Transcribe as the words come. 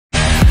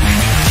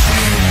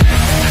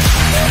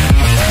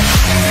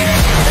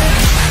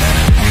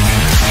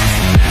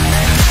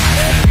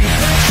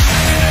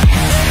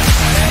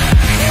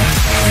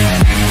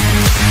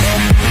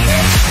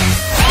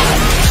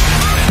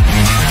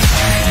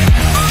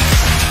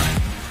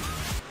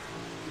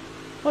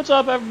What's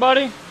up,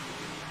 everybody?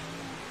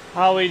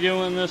 How we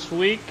doing this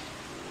week?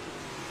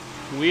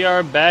 We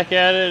are back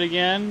at it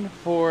again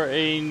for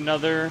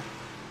another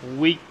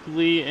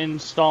weekly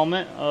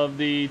installment of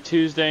the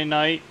Tuesday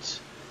night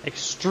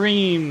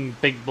extreme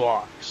big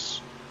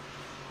blocks.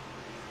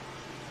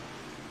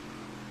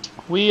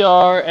 We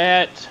are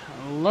at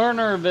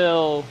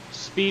Lernerville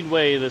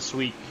Speedway this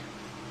week.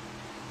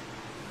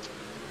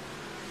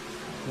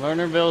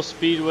 Lernerville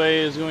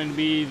Speedway is going to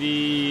be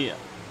the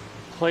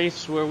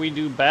place where we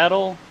do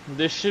battle.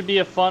 This should be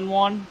a fun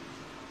one.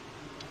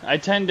 I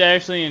tend to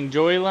actually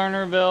enjoy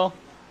Lernerville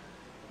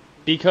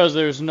because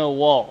there's no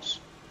walls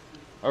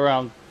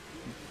around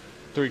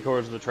 3/4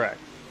 of the track.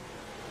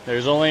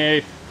 There's only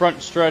a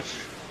front stretch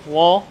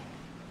wall,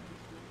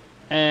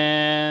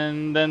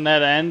 and then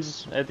that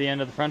ends at the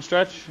end of the front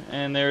stretch,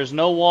 and there's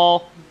no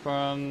wall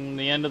from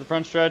the end of the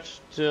front stretch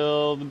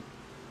till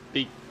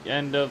the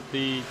end of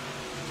the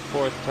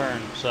 4th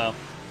turn. So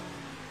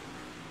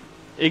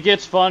it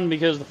gets fun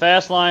because the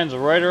fast line's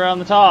right around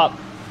the top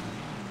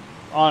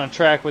on a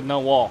track with no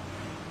wall.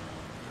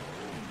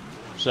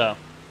 So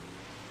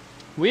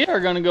we are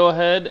going to go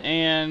ahead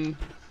and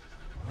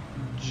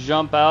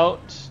jump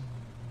out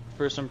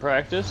for some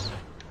practice.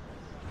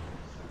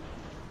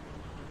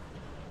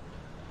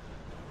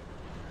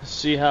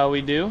 See how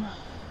we do.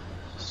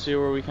 See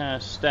where we kind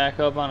of stack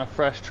up on a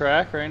fresh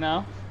track right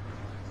now.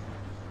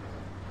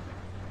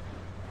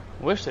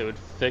 Wish they would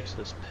fix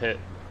this pit.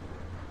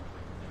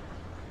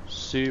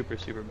 Super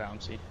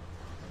bouncy.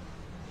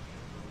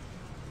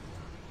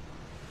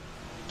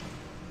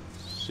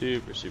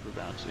 Super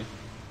bouncy.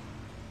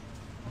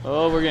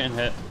 Oh, we're getting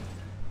hit.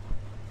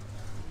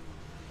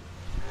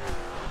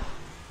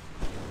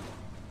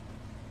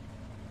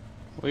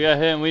 We got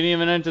hit and we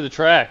didn't even enter the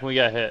track. We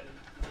got hit.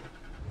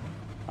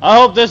 I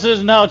hope this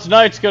isn't how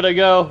tonight's gonna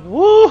go.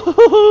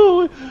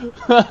 Woo!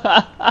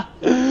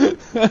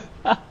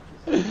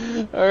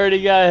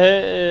 Already got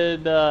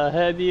hit and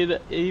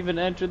hadn't even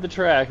entered the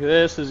track.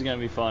 This is gonna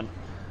be fun.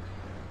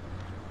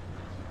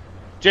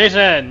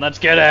 Jason, let's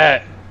get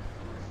it!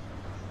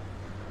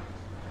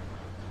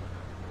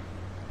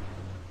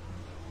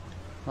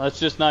 Let's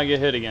just not get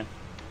hit again.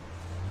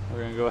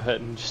 We're gonna go ahead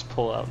and just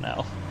pull out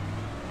now.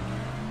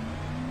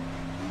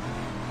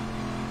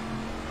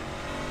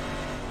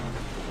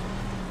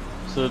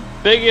 So the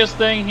biggest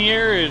thing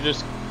here is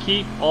just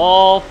keep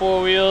all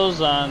 4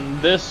 wheels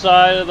on this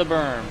side of the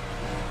berm.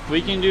 If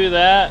we can do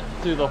that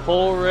through the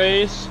whole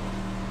race,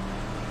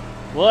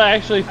 we'll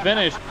actually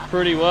finish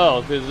pretty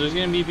well, because there's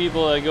going to be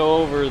people that go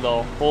over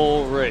the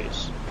whole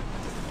race.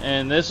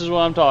 And this is what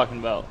I'm talking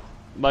about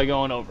by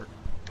going over.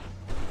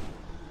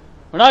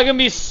 We're not going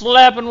to be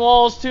slapping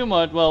walls too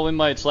much. Well, we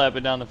might slap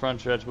it down the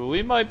front stretch, but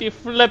we might be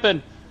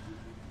flipping.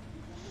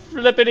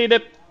 Flippity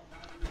dip.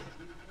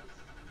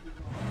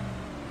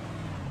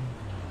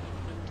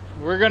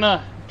 We're going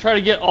to try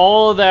to get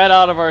all of that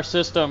out of our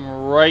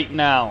system right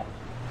now,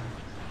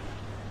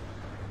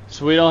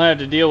 so we don't have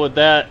to deal with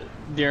that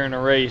during a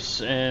race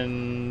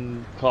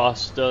and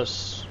cost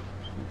us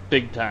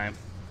big time.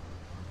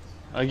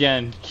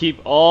 Again, keep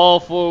all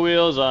 4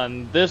 wheels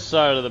on this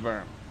side of the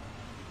berm.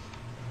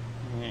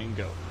 And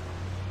go.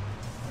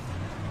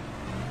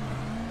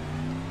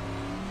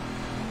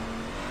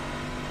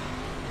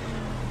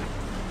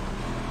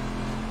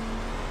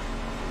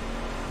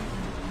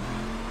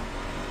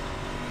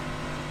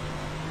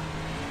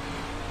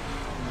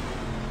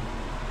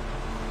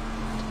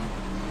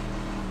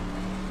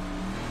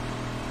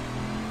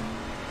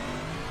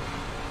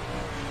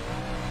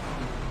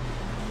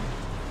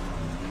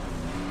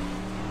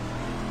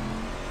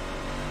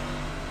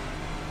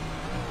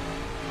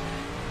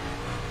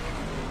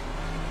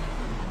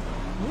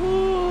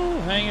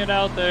 Hang it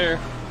out there.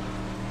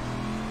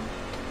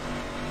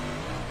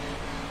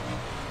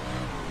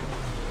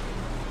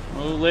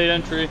 Oh, late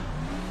entry.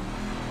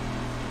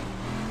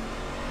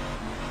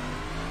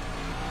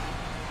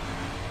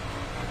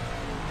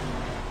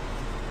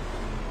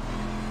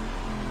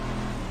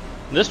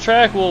 This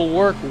track will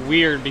work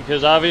weird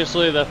because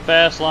obviously the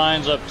fast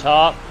line's up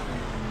top.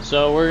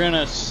 So we're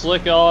gonna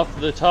slick off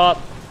the top,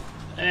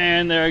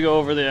 and there I go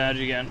over the edge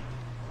again.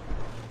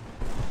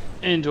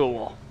 Into a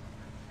wall.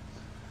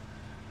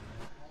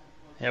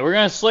 Yeah, we're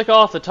going to slick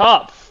off the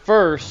top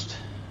first,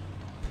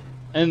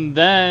 and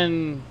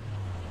then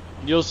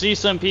you'll see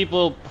some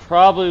people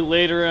probably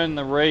later in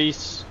the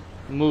race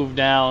move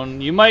down.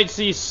 You might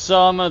see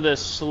some of the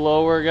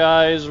slower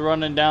guys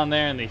running down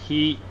there in the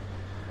heat,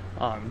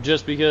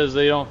 just because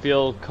they don't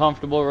feel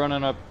comfortable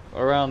running up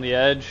around the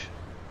edge.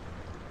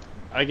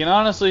 I can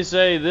honestly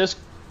say this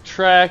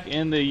track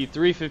in the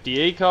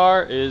 358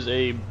 car is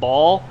a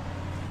ball,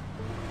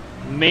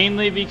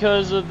 mainly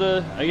because of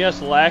the, I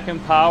guess, lack in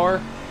power.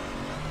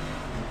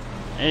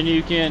 And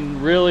you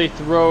can really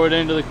throw it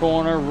into the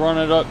corner, run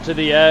it up to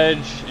the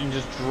edge, and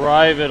just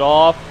drive it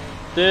off.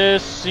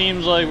 This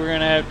seems like we're going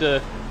to have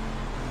to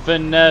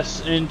finesse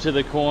into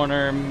the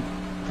corner.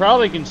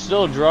 Probably can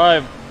still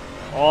drive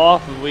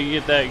off if we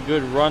get that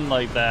good run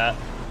like that.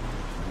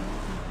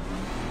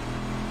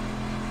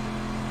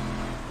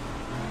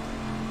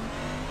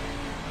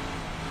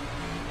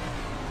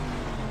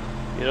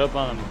 get up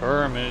on the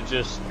berm and it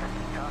just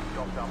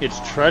gets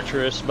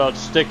treacherous about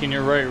sticking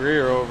your right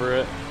rear over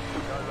it.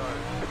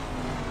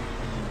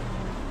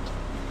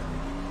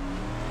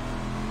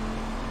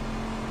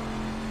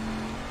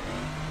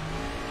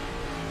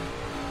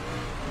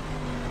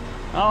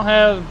 I don't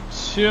have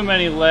too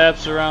many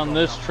laps around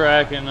this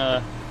track in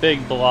a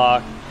big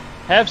block.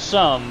 Have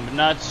some, but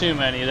not too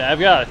many.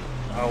 I've got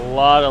a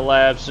lot of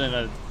laps in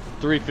a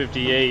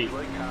 358.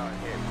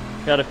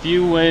 Got a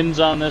few wins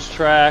on this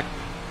track.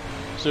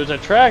 So it's a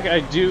track I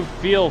do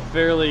feel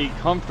fairly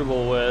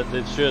comfortable with.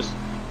 It's just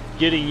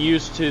getting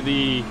used to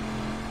the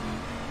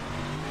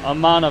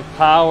amount of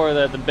power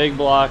that the big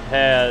block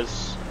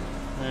has.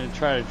 I'm going to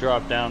try to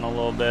drop down a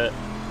little bit.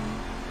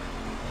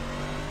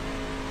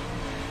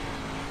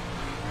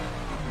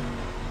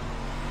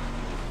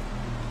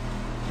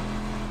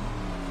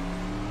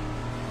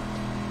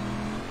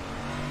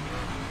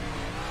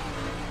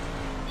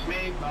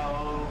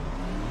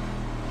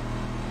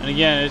 And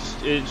again,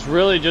 it's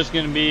really just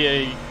going to be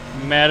a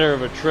matter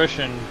of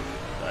attrition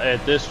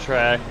at this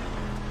track.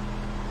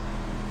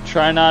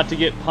 Try not to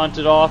get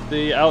punted off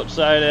the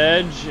outside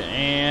edge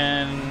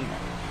and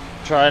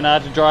try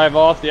not to drive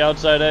off the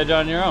outside edge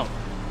on your own.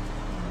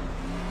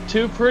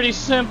 Two pretty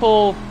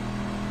simple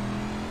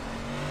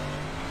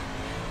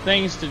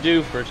things to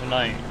do for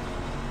tonight.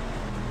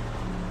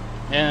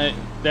 And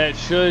that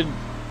should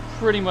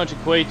pretty much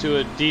equate to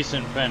a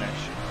decent finish.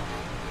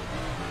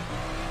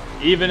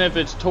 Even if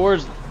it's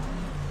towards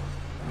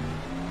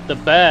the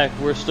back,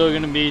 we're still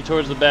going to be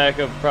towards the back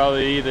of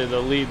probably either the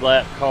lead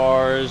lap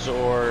cars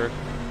or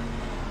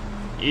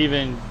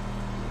even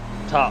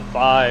top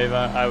 5.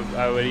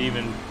 I would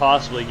even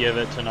possibly give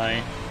it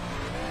tonight.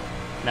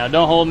 Now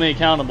don't hold me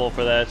accountable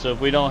for that, so if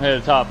we don't hit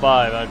a top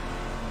 5,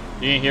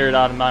 you didn't hear it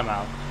out of my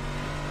mouth.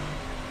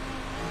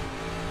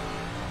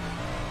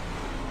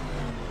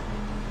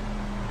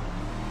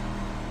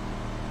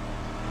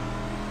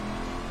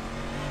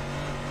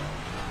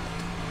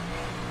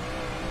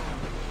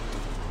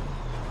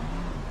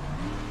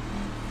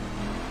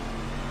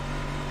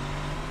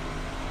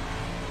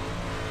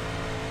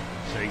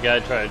 You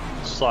gotta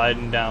try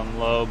sliding down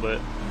low, but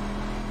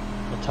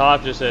the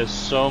top just has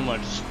so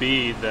much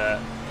speed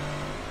that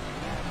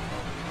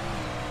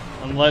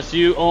unless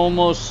you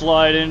almost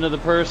slide into the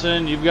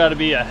person, you've got to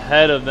be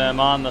ahead of them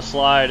on the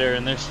slider,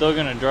 and they're still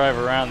gonna drive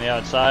around the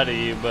outside of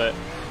you, but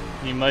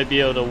you might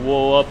be able to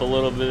whoa up a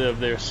little bit of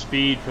their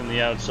speed from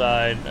the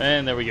outside.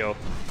 And there we go.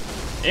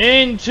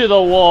 Into the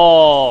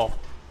wall!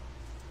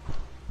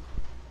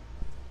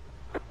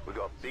 We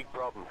got big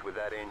problems with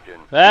that engine.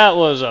 That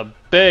was a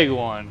big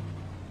one.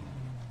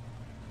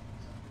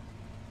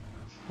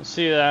 Let's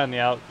see that on the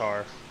out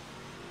car.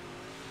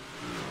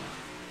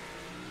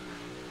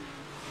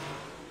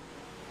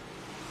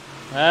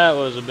 That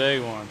was a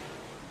big one.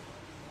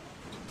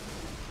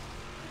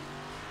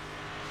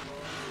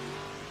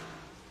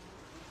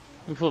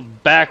 We flip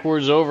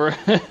backwards over.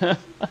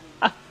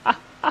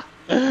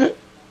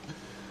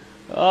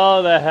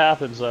 Oh, that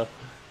happens though.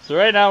 So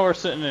right now we're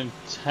sitting in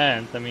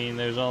 10th. I mean,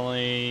 there's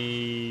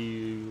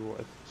only,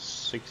 what,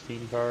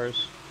 16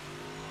 cars?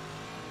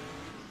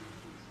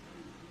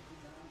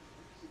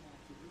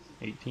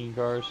 18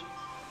 cars.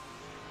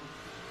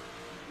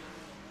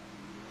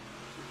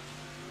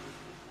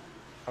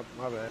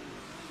 My bad.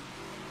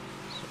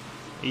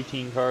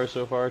 18 cars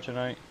so far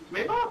tonight.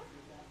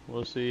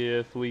 We'll see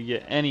if we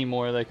get any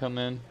more that come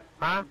in.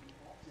 Huh?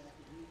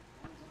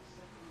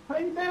 How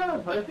you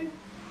doing, pussy?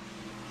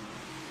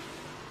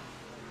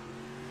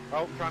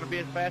 Oh, trying to be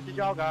as fast as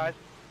y'all guys.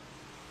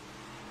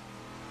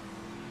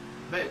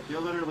 Bitch, you're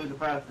literally the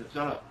fastest.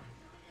 Shut up.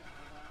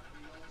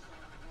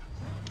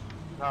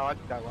 No, I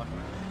just got lucky.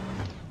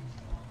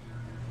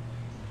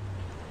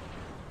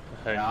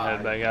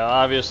 Head back out.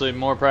 Obviously,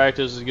 more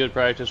practice is good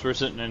practice. We're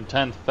sitting in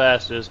 10th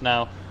fastest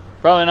now.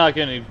 Probably not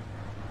going to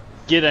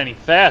get any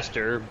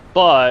faster,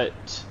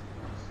 but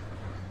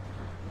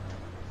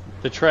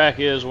the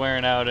track is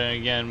wearing out, and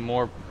again,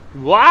 more.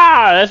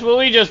 Wow, that's what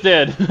we just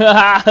did.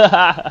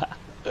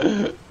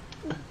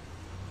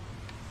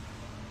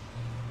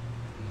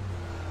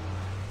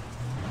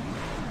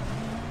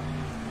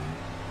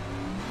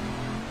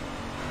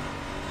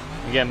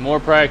 Again, more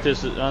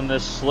practice on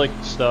this slick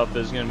stuff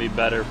is going to be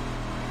better.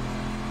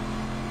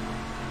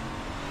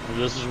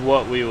 This is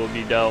what we will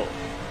be dealt.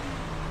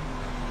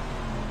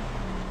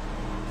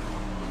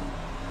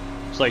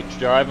 It's like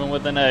driving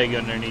with an egg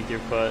underneath your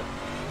foot.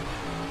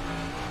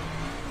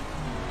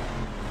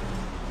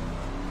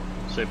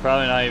 So you're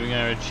probably not even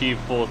going to achieve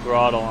full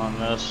throttle on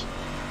this.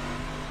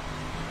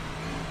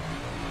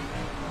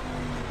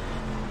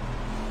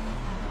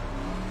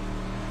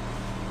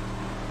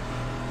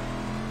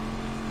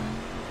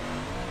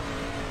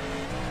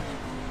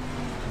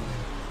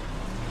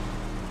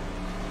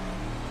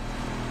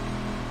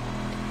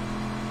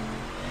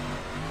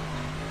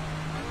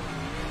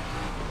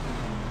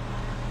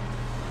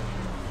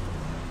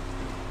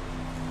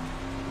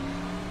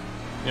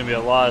 Gonna be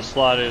a lot of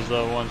sliders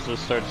though once this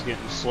starts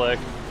getting slick.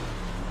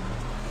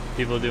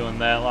 People doing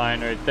that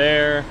line right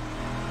there.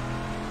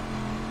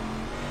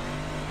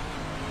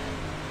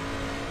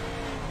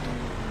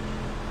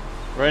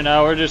 Right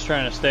now we're just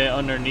trying to stay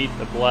underneath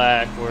the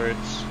black where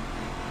it's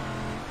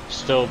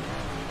still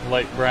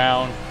light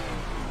brown.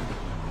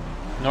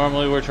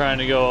 Normally we're trying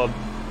to go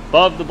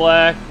above the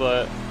black,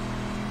 but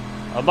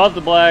above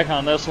the black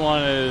on this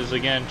one is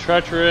again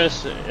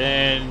treacherous,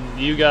 and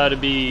you got to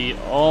be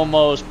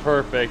almost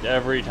perfect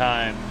every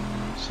time.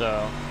 So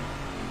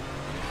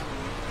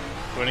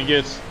when it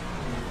gets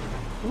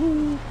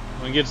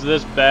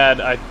this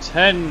bad, I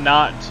tend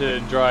not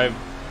to drive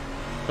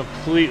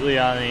completely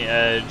on the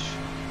edge.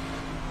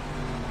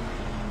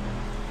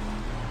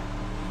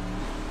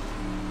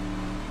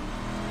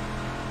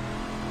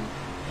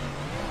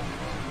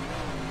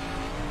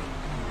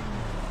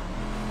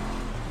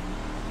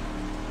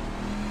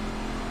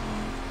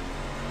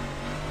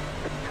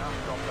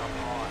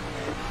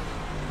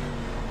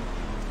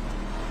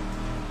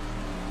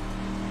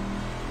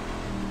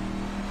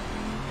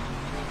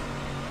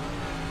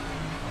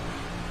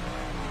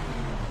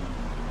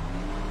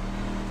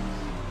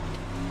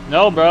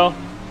 No, bro.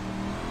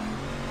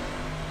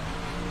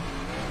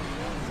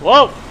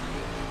 Whoa!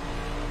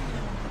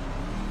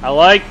 I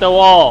like the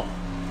wall.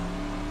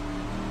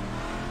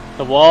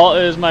 The wall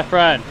is my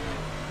friend.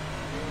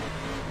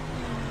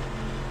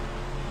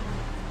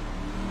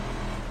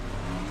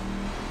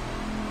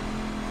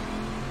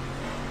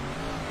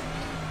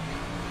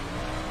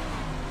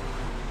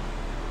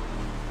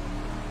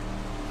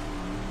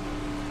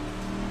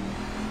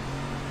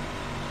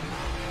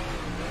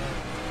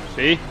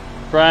 See?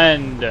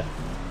 Friend.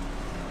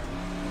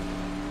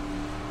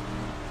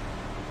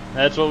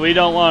 That's what we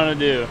don't want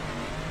to do.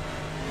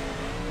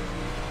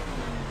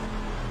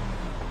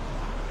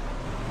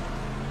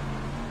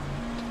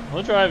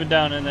 We'll drive it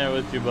down in there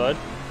with you, bud.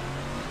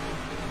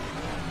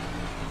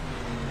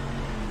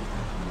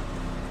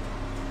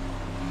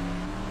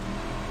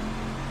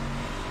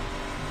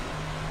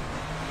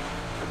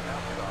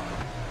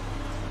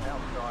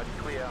 Outside,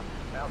 clear.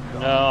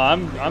 Outside.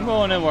 No, I'm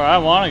going in where I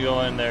want to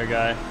go in there,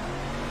 guy.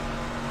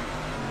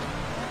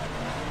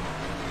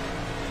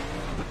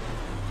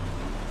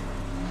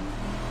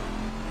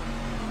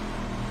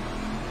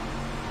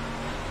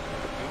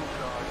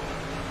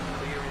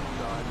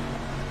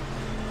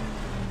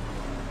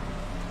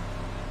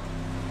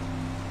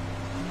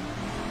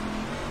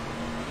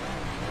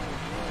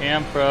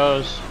 Cam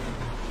pros.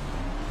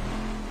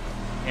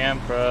 Cam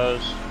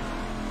pros.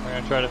 We're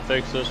gonna try to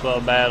fix this while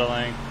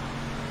battling.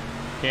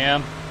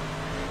 Cam.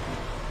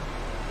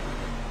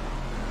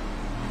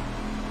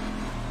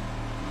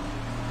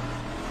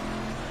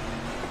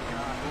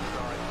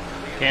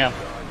 Cam.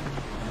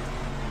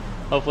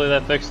 Hopefully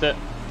that fixed it.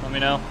 Let me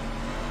know.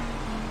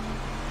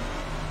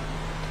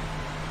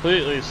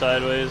 Completely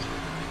sideways.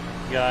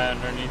 Guy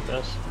underneath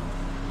us.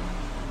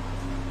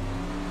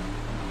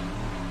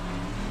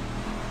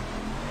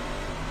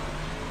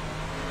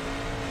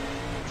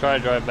 Try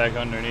to drive back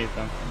underneath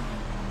them.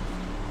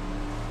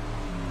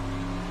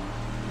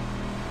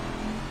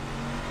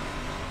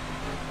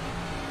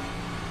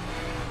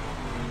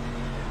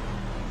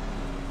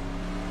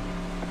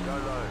 Go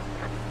low.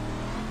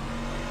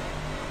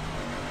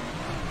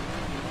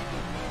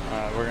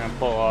 Alright, we're gonna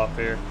pull off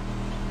here.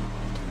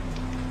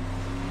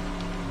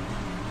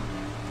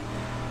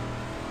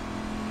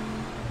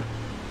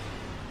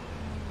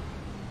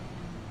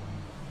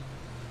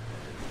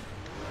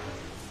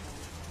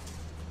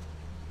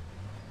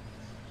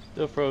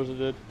 Still frozen,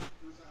 dude.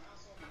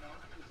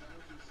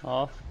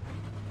 Off.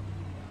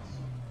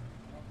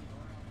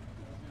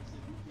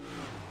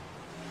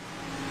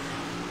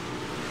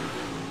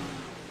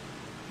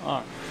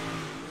 On.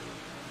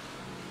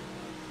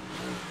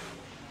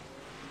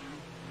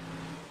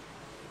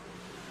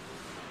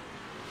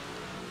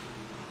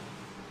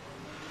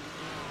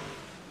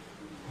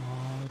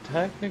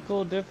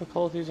 Technical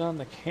difficulties on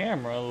the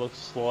camera,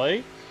 looks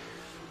like.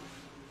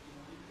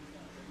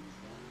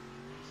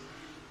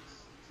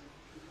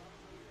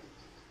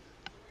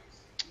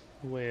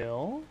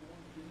 Well,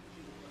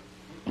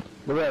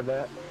 Look at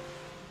that.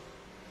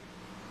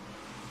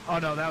 Oh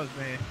no, that was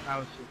me. I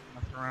was just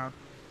messing around.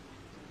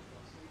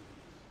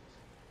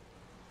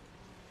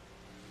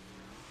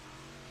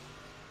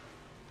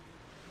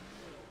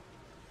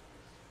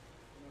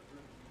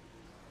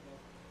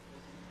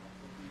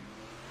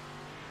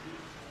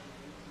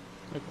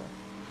 okay.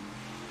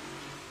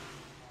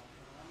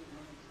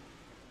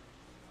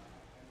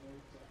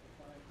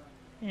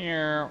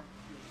 Yeah.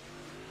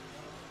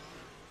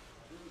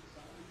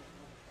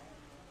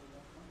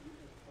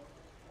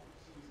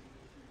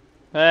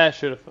 Ah,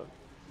 should have.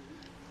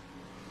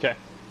 Okay,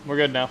 we're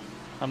good now.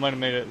 I might have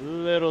made it a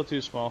little too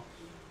small.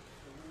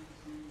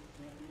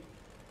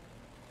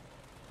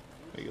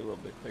 Make it a little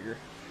bit bigger.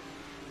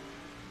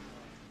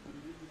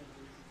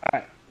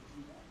 Alright.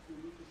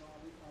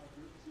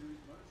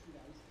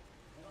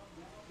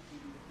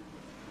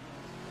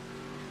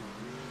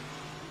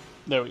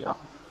 There we go.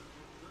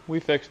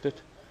 We fixed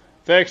it.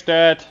 Fixed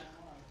it!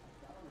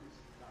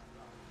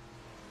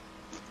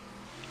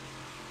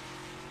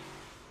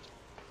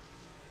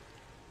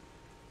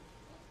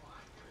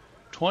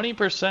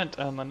 20%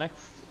 on the next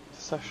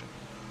session.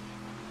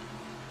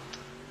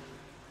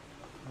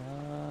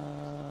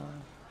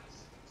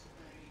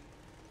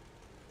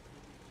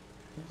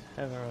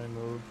 Haven't really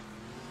moved.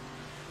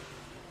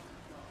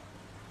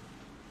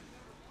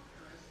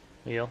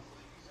 Deal.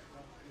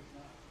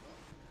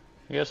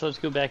 I guess let's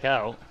go back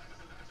out.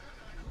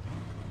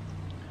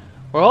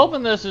 We're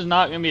hoping this is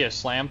not going to be a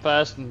slam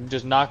fest and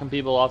just knocking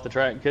people off the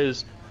track,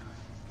 because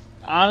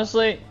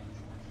honestly,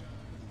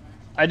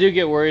 I do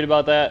get worried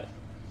about that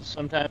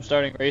sometimes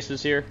starting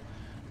races here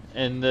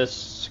in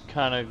this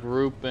kind of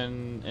group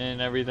and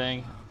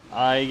everything.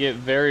 I get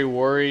very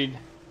worried.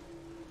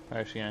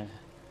 Actually,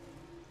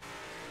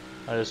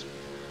 I'll just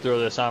throw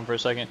this on for a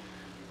second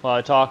while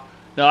I talk.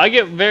 No, I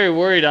get very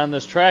worried on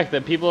this track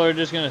that people are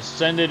just going to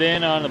send it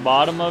in on the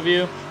bottom of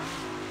you,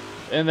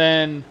 and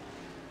then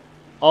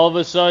all of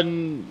a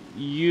sudden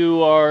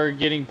you are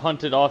getting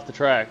punted off the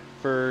track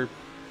for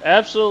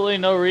absolutely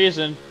no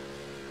reason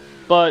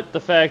but the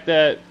fact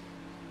that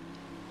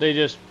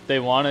they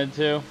wanted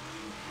to.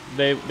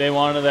 They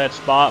wanted that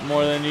spot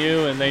more than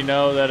you, and they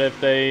know that if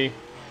they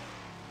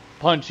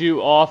punch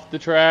you off the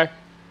track,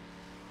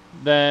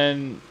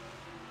 then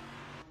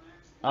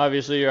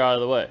obviously you're out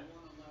of the way.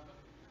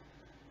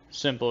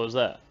 Simple as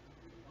that.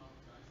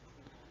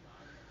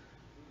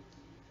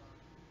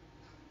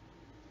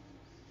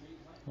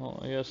 Well,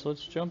 I guess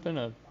let's jump in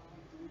a...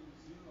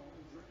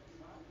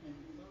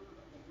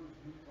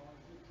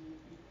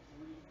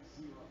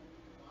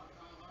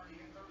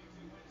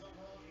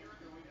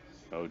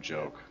 No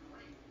joke.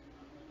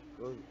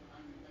 You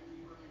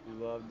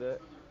loved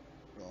it?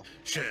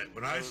 Shit,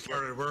 when I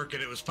started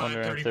working, it was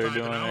Wondering if they're $5.35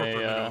 doing an hour for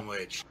a minimum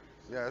wage.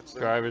 Yeah, it's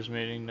drivers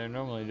meeting. They're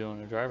normally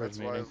doing a drivers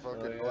that's why meeting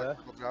fucking Oh, yeah?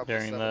 electrical job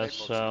during is 7, 8 this,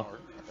 bucks so an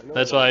hour.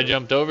 that's why I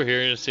jumped over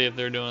here to see if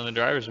they're doing the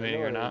drivers I meeting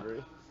know or it, not.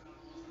 Avery.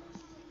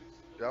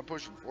 Yeah, I'm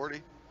pushing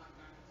 40.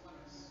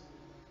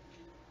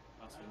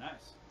 Must be nice.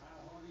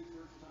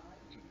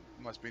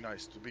 Must be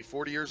nice to be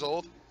 40 years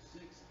old.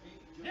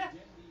 Yeah.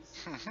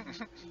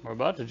 We're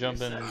about to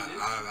jump in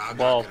I'm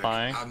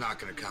qualifying. I'm not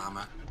gonna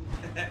comment.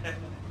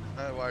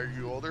 Why are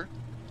you older?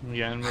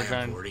 Again, I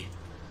am 40.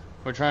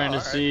 we're trying to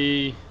Alright.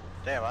 see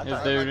Damn, I if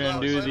thought they're I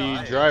going to do was saying,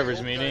 the I- drivers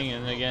old meeting, guy.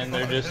 and again,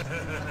 they're just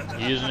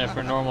using it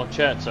for normal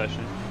chat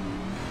session.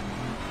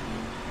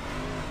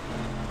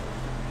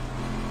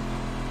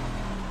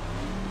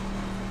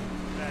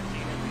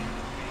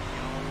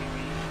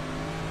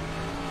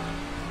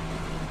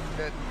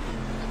 The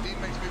team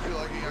makes me feel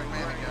like a young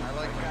man again. I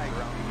like Okay, my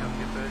Grumpy, come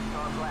your first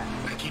time lap.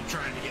 I keep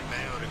trying to get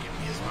Mayo to give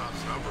me his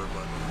mom's number,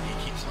 but he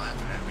keeps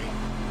laughing at me.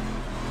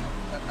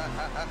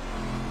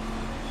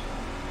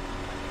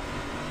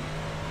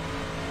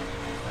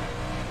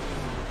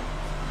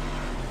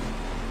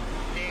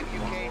 Damn, you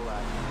came.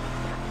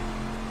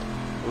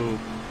 Ooh,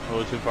 a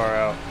little too far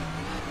out.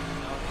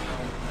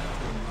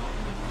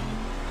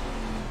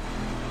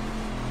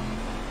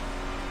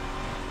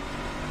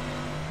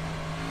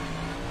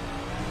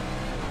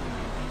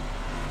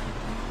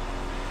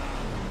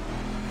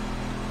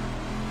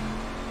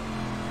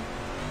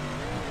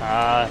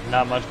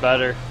 Not much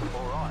better.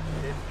 Alright,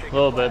 A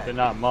little bit, but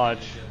not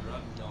much.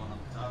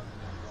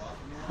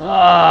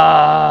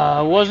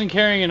 I wasn't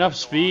carrying enough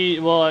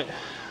speed. Well,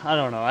 I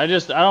don't know. I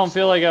don't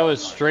feel like I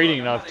was straight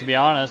enough, to be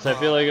honest. I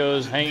feel like I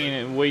was hanging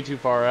it way too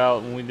far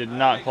out, and we did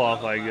not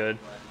qualify good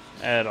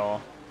at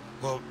all.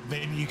 Well,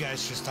 maybe you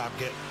guys should stop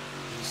getting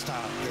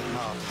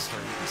off and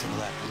start getting some of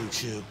that blue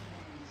chew.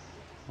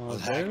 Well,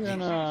 they're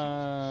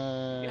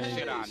gonna...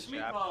 Shit on,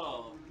 Jeff.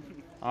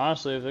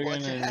 Honestly, if they're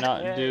gonna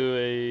not do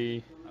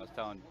a I was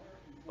telling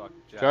fuck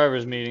Jeff,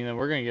 drivers meeting, then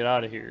we're gonna get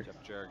out of here.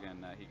 Jeff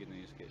Jurgen that he could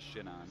need to get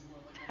shit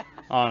on.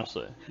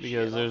 Honestly,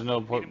 because there's no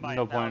point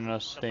in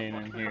us staying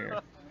in here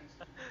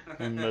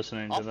and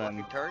listening to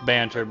them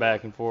banter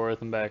back and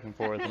forth and back and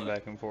forth and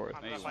back and forth.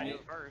 Anyway,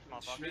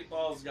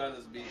 Meatball's got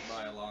us beat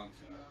by a long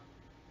shot.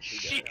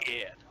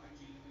 Shit.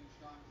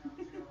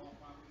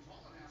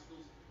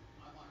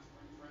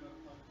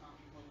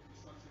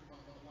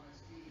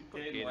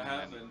 Caden, What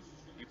happened?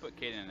 you put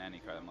Caden in any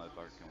car, that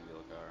motherfucker can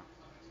wheel a car.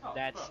 Oh,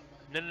 That's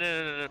fuck.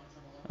 no.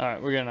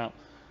 Alright, we're getting out.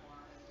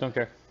 Don't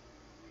care.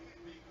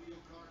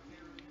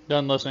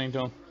 Done listening to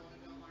him.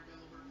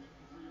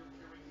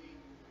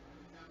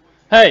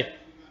 Hey!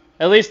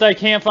 At least I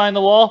can't find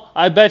the wall.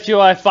 I bet you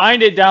I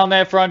find it down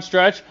that front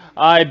stretch.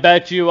 I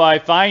bet you I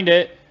find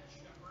it.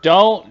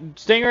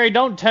 Stingray,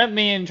 don't tempt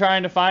me in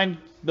trying to find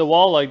the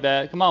wall like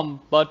that. Come on,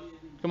 bud.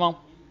 Come on.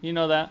 You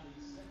know that.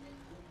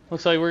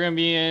 Looks like we're going to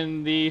be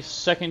in the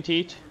second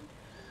heat.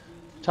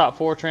 Top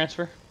 4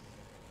 transfer.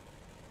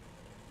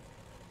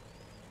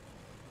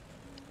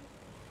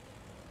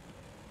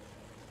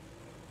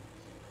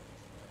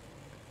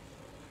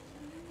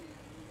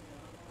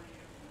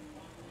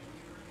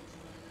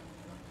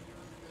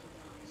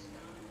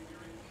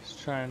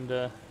 Just trying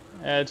to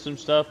add some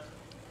stuff.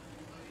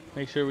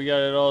 Make sure we got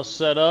it all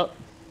set up.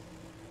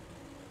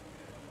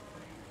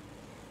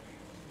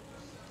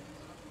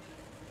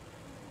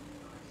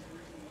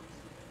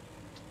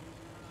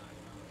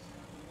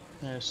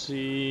 Let's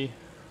see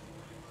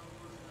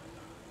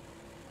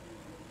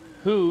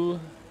who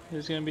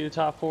is going to be the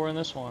top 4 in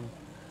this one.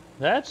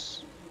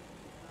 That's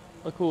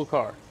a cool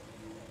car.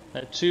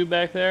 That 2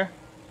 back there,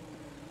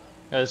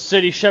 Got a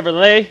City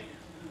Chevrolet,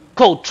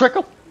 cold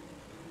trickle.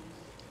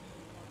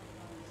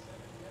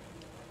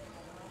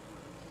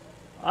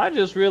 I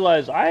just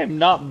realized I am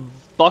not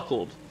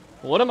buckled.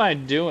 What am I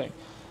doing?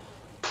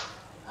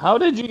 How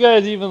did you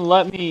guys even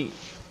let me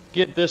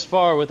get this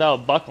far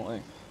without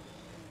buckling?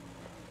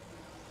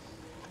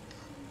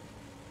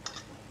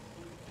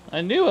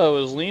 I knew I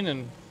was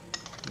leaning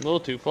a little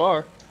too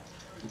far.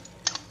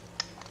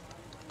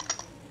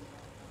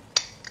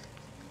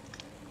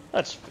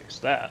 Let's fix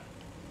that.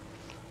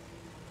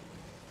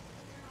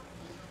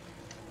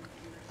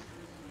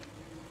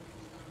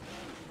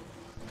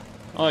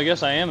 Oh, I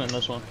guess I am in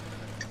this one.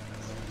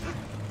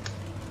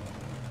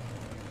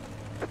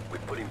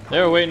 They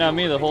were waiting on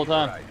me the whole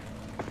time.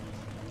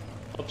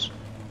 Oops.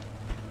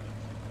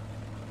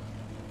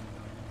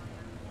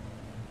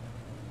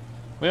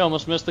 We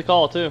almost missed the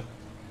call too.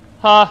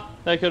 Ha!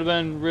 That could have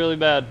been really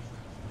bad.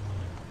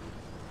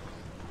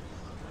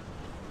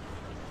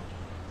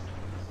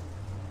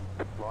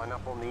 Line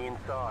up on the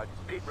inside.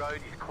 Pit road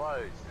is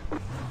closed.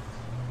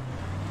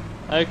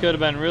 That could have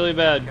been really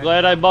bad.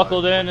 Glad I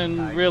buckled in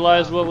and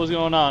realized what was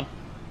going on.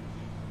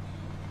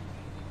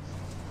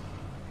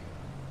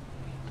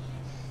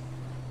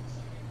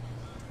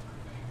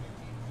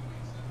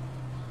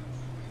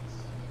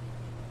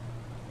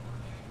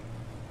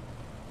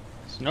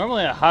 So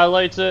normally it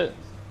highlights it,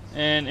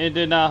 and it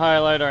did not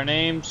highlight our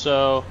name,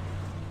 so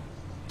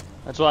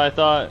that's why I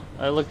thought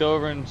I looked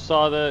over and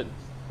saw that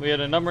we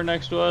had a number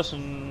next to us,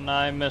 and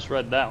I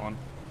misread that one.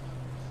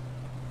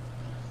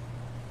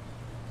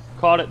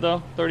 Caught it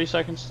though, 30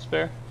 seconds to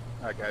spare.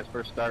 Alright guys,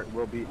 first start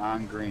will be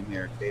on green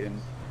here. Caden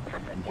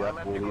and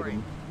Jeff will lead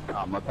him.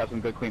 Let's have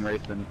some good clean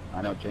racing.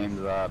 I know James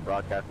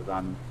broadcasts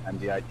on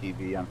MDI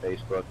TV on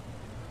Facebook,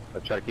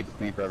 but try to keep it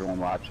clean for everyone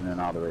watching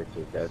and all the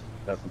racers, guys.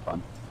 Have some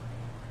fun.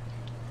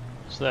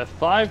 So that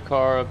 5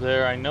 car up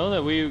there, I know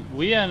that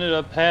we ended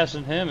up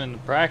passing him in the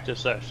practice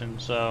session,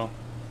 so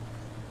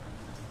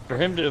for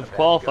him to have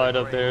qualified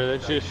up there,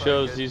 that just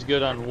shows he's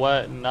good on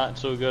wet and not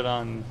so good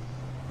on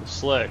the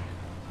slick.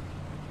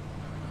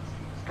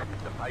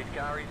 The pace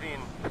car is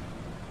in.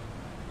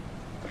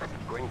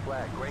 Green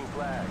flag, green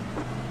flag.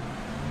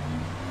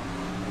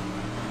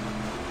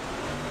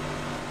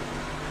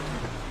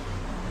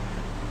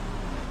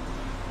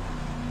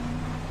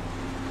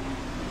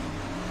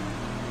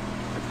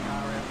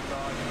 Car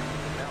outside,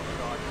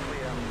 outside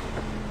clear.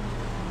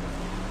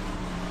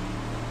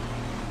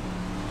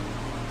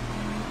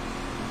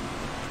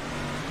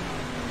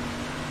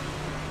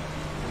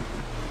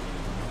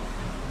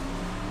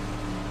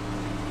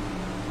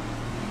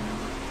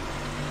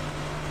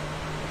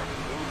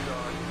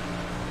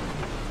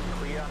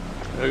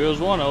 There goes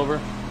one over.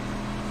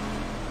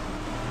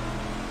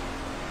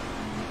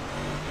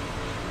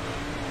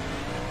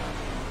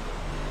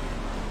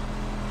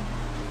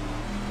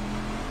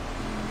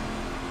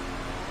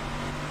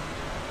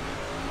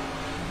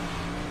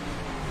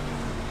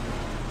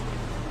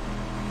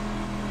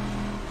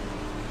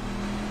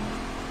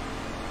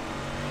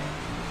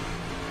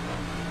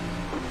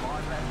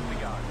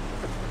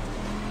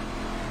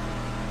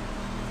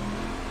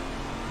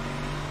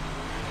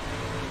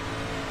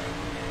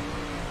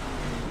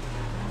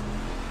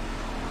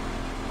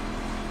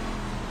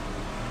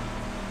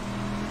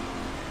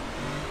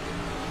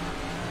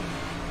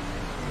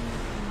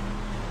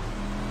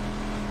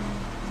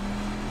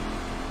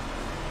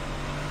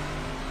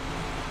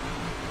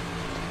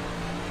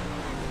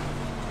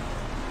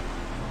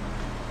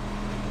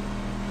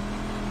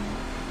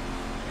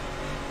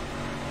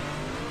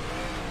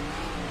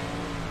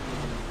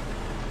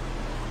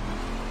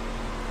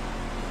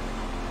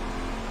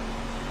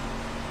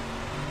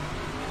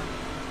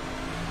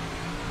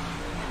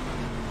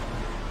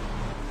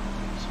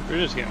 We're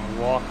just getting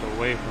walked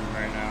away from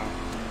right now.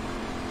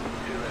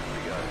 2 left to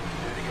go,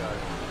 2 to go.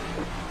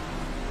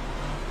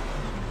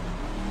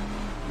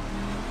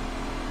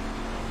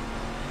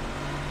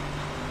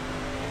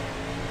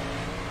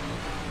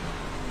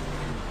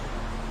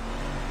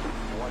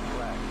 White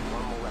flag,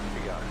 1 more left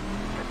to go.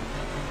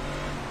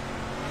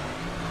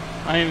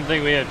 I don't even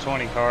think we have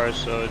 20 cars,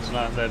 so it's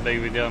not that big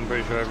of a deal. I'm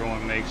pretty sure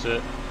everyone makes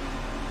it.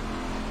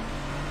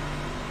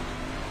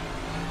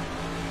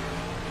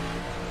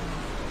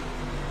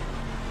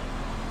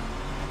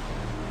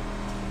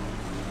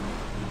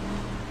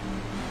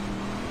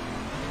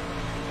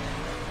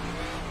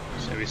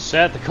 So we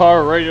sat the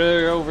car right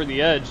there over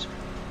the edge.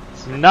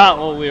 It's not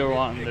what we were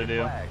wanting to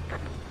do.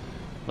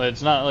 But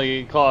it's not like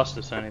it cost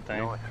us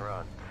anything. Nice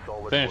run,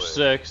 solid Finished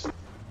work. 6th.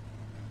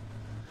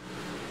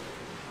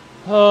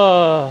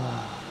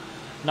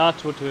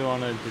 Not what we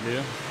wanted to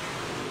do.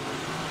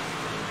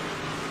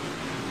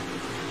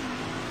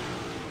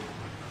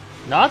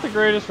 Not the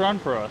greatest run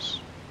for us.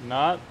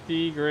 Not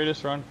the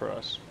greatest run for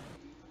us.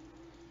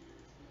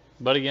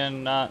 But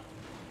again, not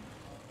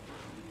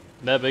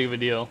that big of a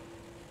deal.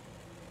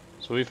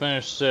 So we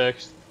finished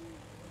 6th.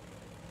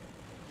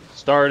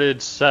 Started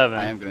 7th.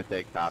 I am going to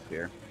take top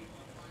here.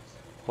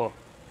 Oh,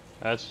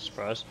 that's a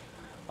surprise.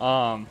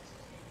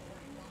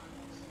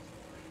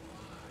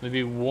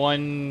 Maybe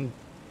 1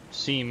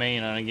 C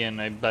main, and again,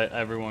 I bet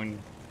everyone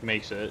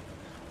makes it.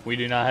 We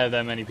do not have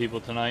that many people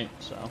tonight,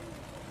 so.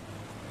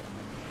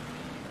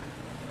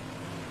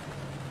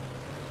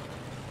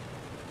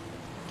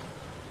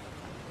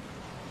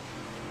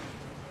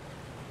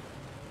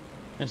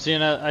 And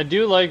seeing, I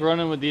do like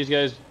running with these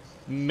guys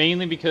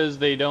mainly because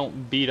they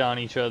don't beat on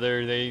each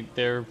other.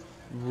 They're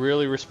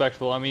really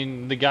respectful. I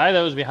mean, the guy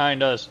that was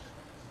behind us,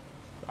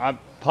 I'm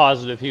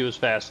positive he was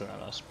faster than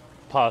us.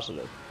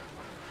 Positive.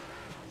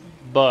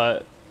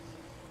 But,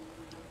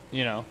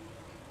 you know,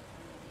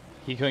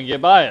 he couldn't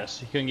get by us.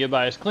 He couldn't get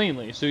by us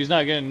cleanly. So he's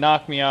not going to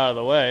knock me out of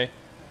the way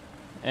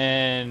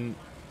and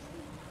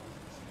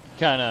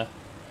kind of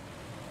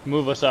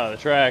move us out of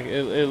the track.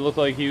 It looked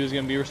like he was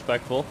going to be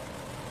respectful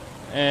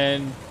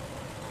and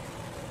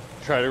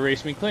try to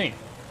race me clean.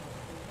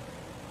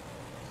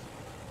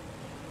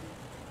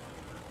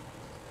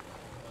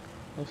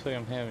 Looks like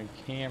I'm having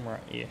camera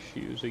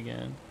issues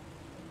again.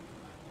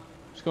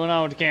 What's going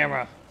on with the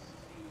camera?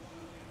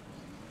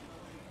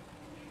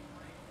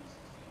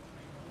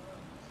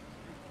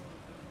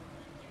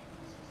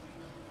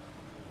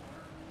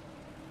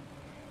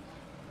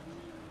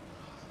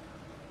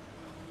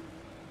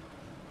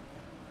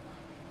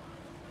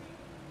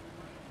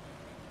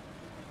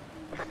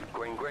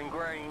 Green, green,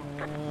 green.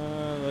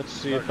 Let's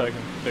see if I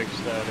can fix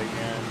that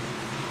again.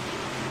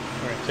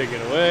 We're gonna take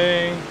it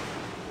away.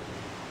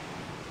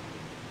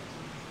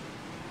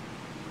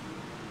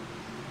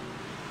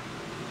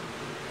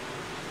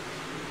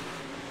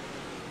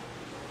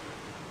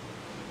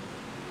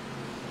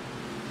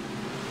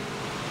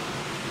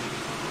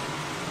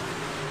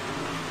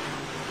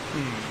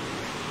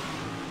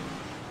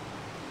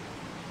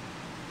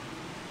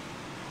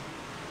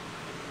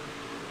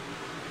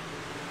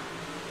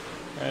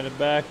 Add it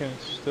back and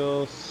it's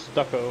still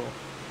stucco.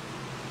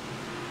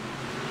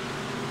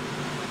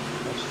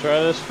 Let's try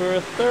this for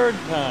a third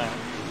time.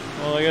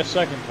 Well, I guess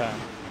second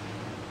time.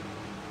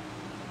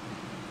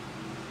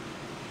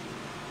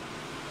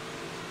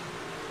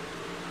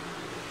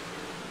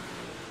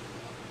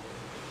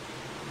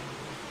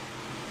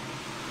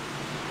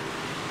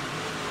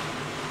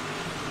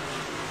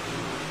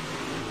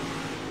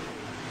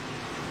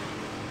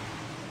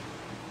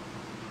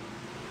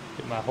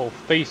 Get my whole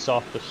face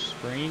off the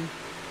screen.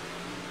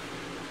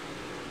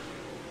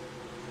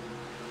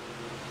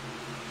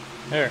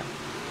 There.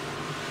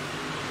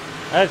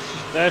 That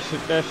should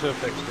have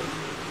fixed it.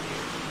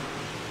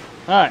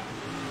 Alright.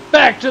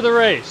 Back to the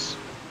race.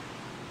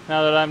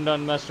 Now that I'm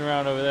done messing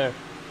around over there.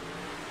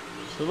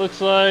 So it looks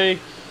like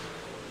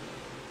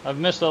I've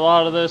missed a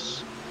lot of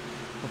this.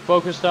 We're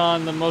focused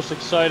on the most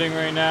exciting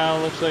right now.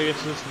 Looks like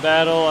it's this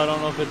battle. I don't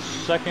know if it's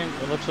second.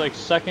 It looks like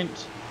second,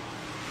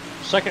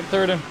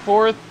 third, and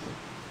fourth.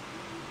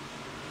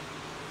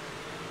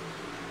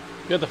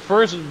 Got the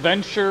first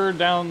venture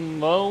down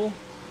low.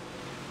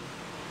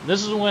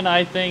 This is when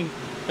I think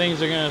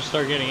things are going to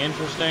start getting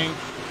interesting,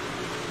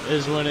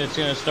 is when it's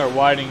going to start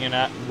widening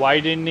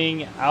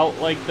out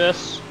like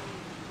this.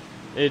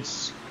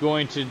 It's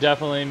going to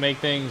definitely make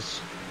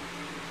things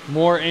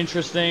more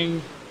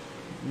interesting,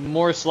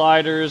 more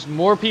sliders,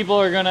 more people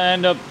are going to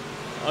end up,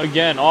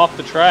 again, off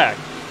the track.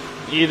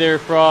 Either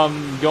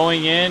from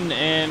going in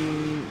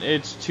and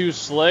it's too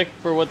slick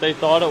for what they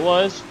thought it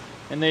was,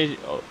 and they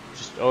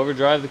just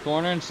overdrive the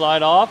corner and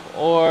slide off,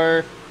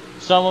 or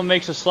someone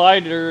makes a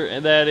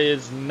slider that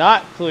is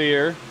not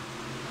clear,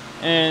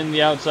 and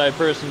the outside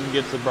person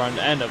gets the brunt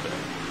end of it.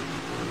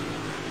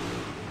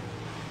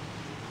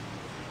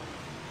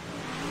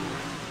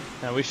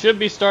 Now we should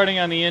be starting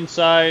on the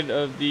inside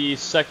of the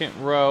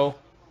second row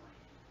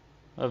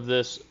of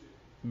this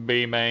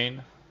B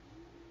main.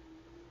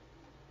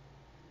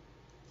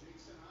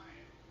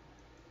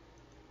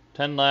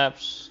 10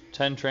 laps,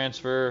 10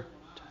 transfer,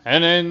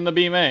 10 in the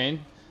B main.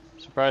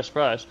 Surprise,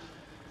 surprise.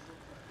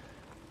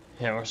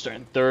 Yeah, we're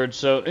starting third,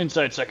 so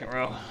inside second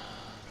row.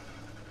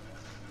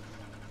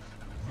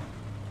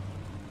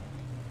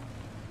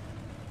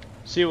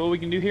 See what we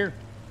can do here.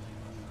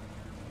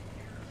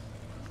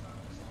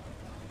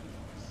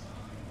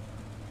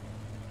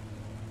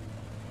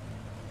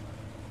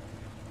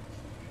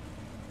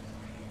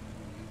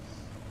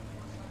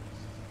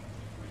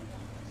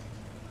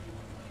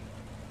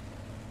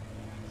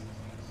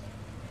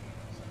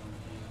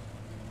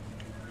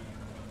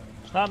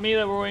 It's not me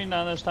that we're waiting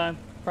on this time,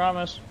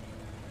 promise.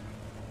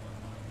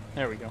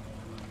 There we go.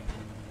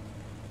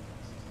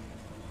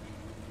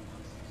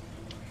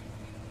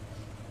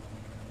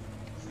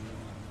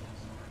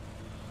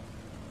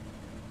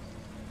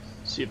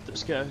 See if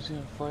this guy's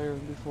gonna fire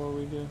before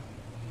we do.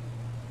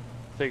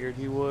 Figured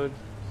he would.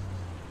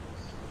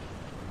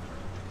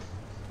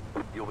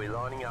 You'll be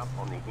lining up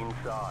on the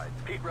inside.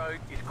 Pit road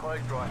is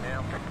closed right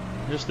now.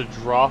 Just the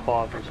drop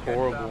off is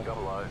horrible.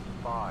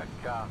 005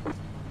 car.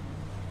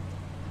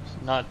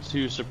 Not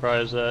too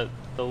surprised that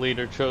the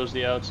leader chose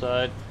the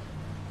outside.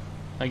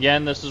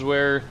 Again, this is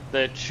where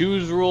the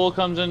choose rule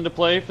comes into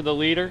play for the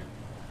leader.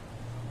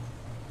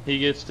 He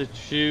gets to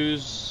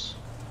choose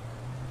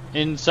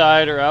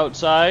inside or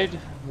outside,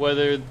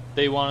 whether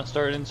they want to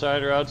start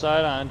inside or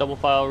outside on a double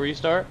file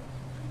restart.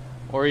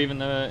 or even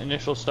the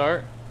initial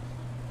start.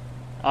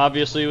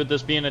 Obviously, with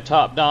this being a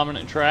top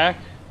dominant track,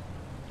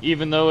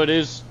 even though it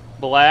is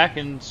black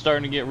and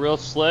starting to get real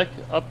slick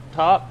up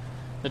top,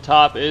 the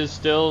top is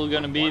still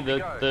going to be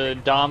the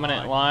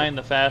dominant line,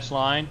 the fast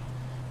line.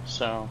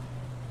 So,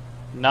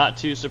 not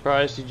too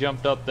surprised he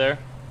jumped up there.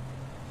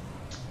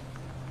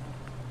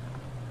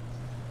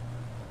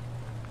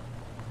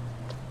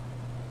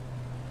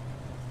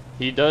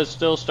 He does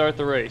still start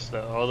the race,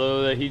 though.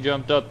 Although that he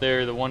jumped up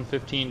there, the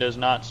 115 does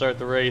not start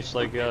the race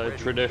like a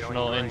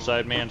traditional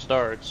inside man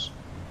starts.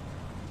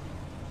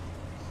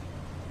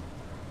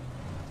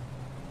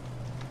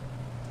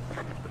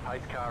 The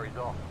pace car is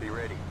off. Be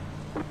ready.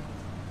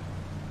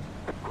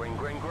 Green,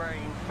 green,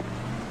 green.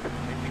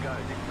 In you go.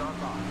 This time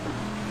fast.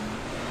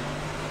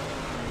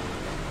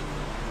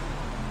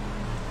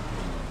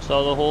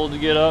 Saw the hole to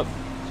get up.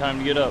 Time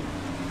to get up.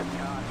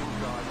 Car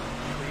inside.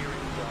 Clear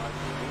inside.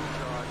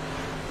 Inside.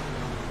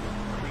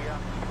 Clear.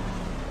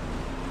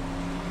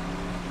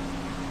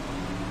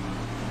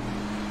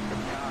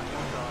 Car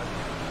inside.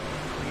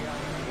 Clear.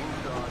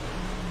 Inside.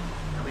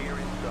 Clear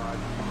inside.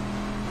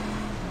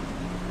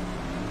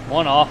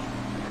 One off.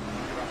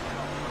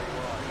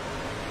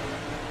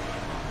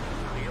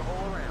 Clear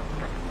all around.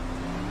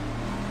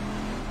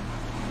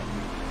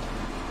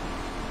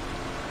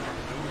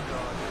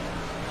 Inside.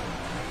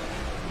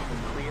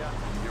 Clear.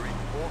 You're in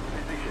fourth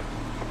position.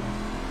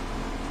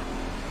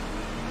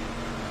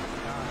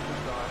 Car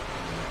inside.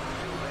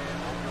 Still there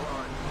on your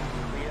line.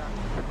 Clear.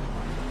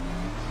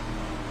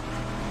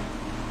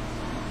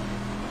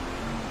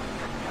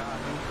 Car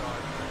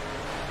inside.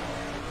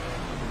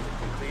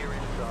 Clear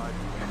inside.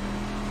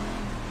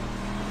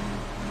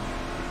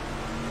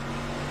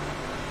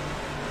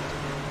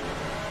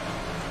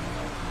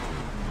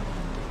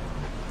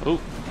 Oh,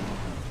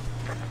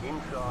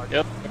 Inside.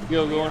 yep,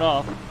 go going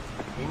off.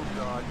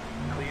 Inside.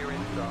 Clear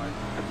inside.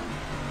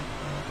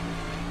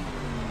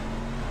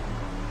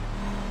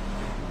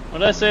 What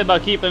did I say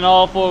about keeping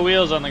all four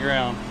wheels on the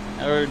ground?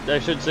 Or I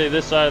should say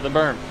this side of the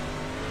berm.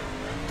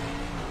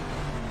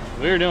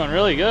 We were doing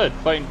really good,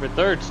 fighting for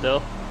third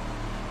still.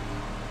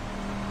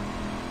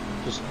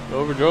 Just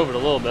overdrove it a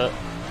little bit.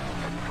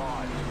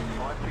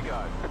 5 to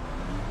go.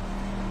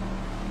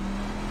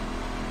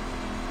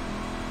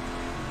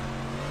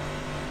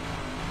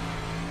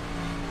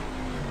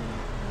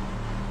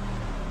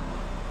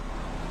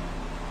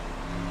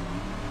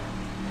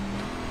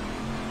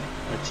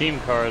 The team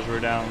cars were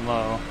down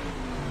low.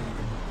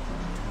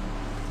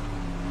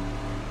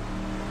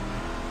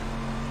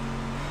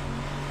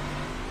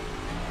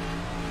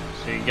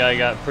 See, the guy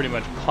got pretty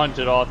much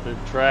punted off the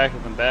track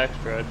in the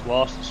backstretch,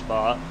 lost the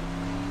spot.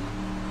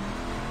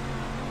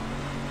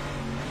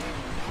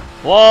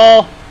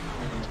 Wall!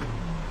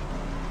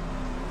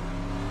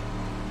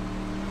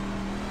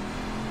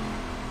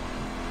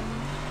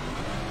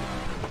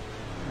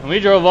 And we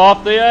drove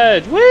off the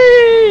edge.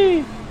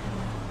 Whee!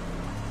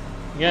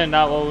 Again,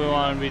 not what we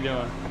want to be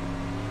doing.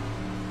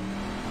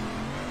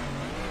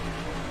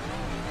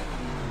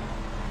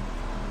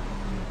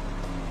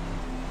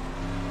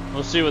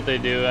 We'll see what they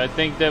do. I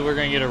think that we're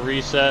going to get a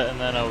reset and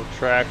then a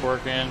track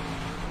work in.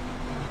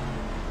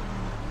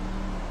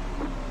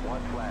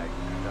 White flag.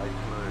 Stay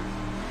smooth.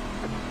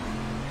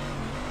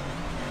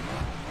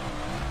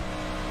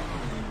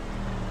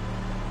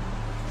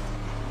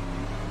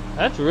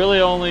 That's really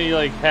only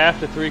like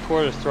half to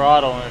 3/4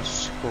 throttle and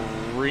it's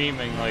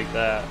screaming like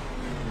that.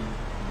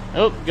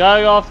 Oh,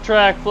 guy off the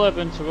track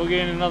flipping, so we'll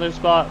gain another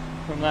spot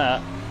from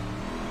that.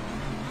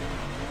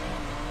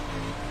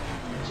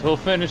 So we'll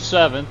finish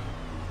 7th.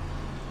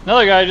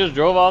 Another guy just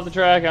drove off the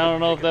track. I don't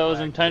know if that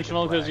was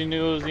intentional because he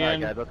knew it was the Alright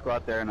end. guys, let's go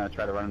out there and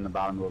try to run in the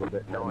bottom a little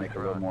bit. Try to make a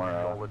little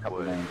more, couple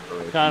lanes for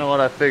racing. Kind of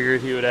what I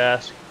figured he would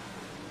ask.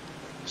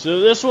 So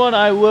this one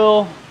I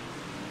will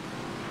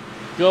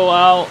go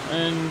out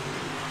and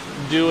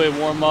do a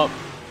warm-up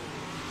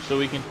so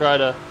we can try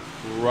to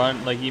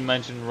run, like he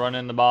mentioned, run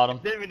in the bottom.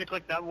 Didn't mean to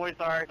click that, boy.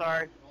 Sorry,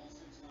 sorry.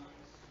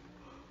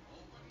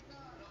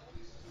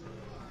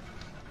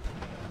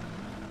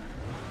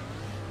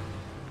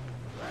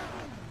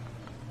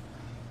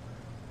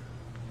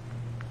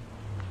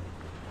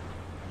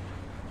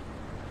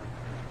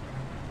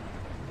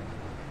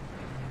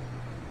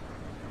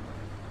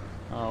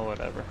 Oh,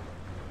 whatever.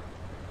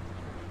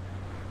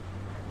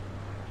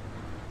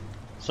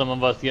 Some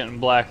of us getting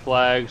black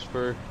flags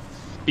for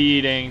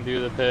speeding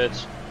through the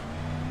pits.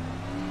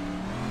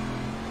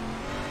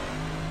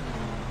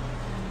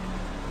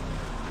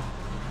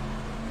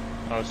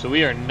 Oh, so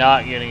we are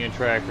not getting a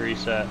track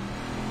reset.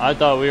 I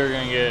thought we were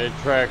going to get a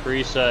track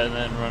reset and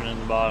then run in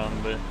the bottom,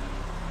 but...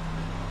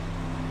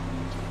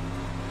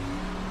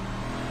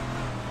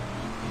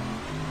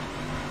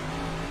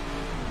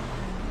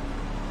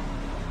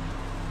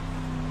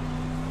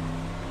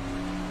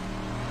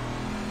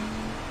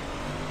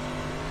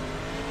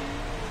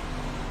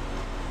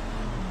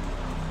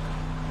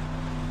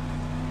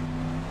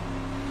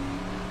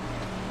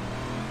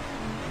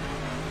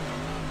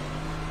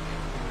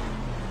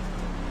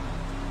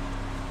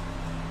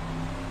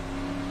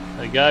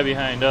 The guy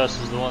behind us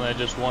is the one that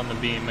just won the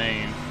B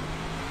main.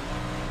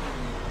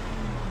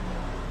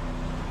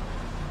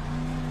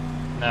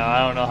 Now, I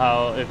don't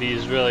know if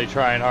he's really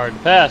trying hard to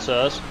pass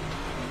us.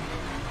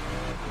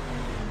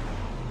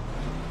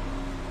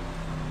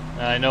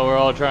 And I know we're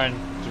all trying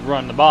to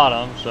run the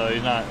bottom, so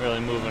he's not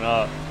really moving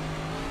up.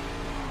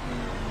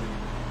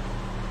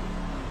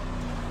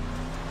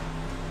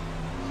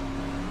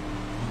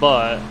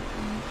 But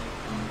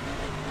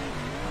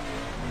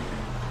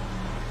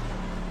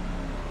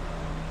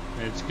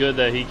it's good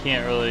that he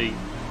can't really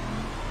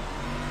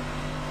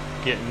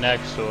get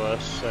next to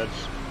us.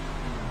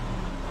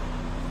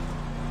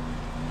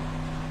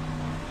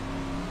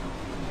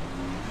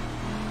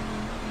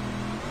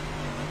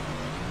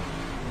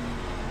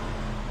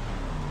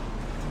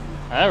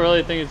 I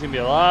really think it's going to be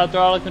a lot of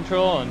throttle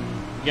control, and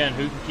again,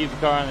 who can keep the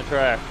car on the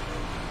track.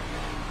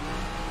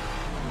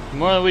 The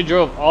more that we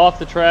drove off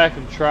the track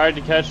and tried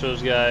to catch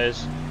those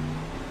guys,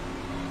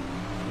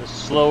 the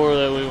slower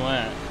that we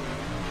went.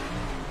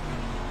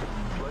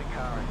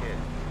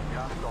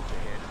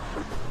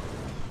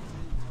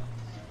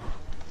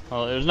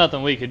 Well, there's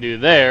nothing we could do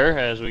there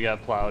as we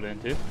got plowed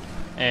into.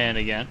 And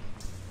again,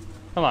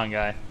 come on,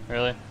 guy.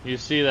 Really? You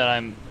see that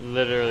I'm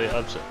literally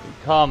upset.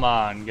 Come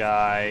on,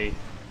 guy.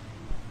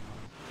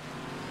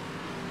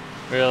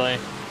 Really?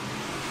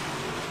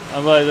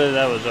 I'm glad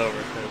that was over,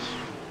 because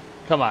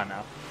come on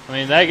now. I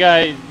mean, that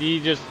guy,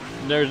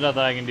 there's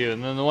nothing I can do.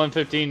 And then the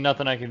 115,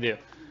 nothing I can do.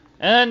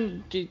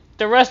 And then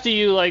the rest of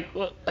you, like,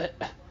 what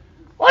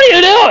are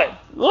you doing?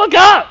 Look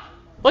up!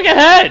 Look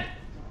ahead!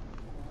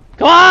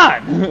 Come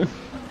on!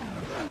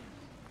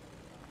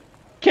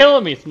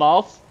 Killing me,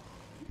 Smalls.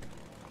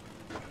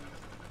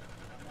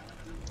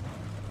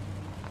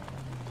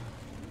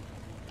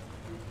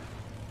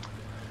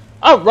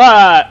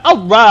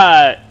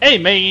 Alright! Hey,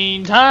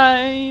 main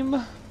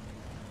time!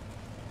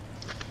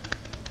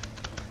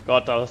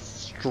 Got the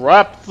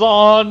straps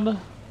on.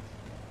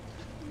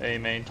 Hey,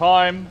 main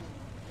time.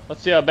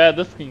 Let's see how bad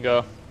this can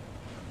go.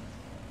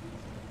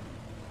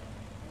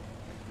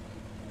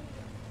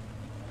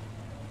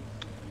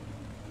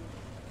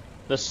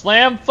 The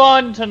slam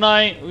fun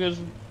tonight was,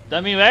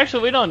 I mean,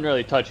 actually we don't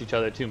really touch each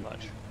other too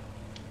much.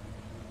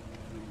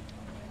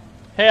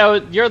 Hey,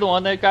 you're the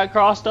one that got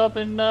crossed up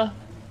and,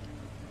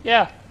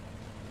 yeah.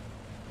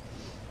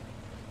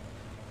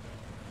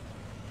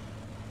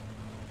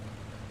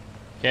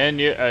 Can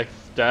you,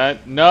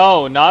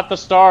 no, not the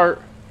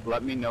start.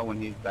 Let me know when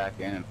he's back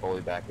in and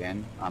fully back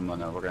in. We're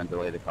gonna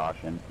delay the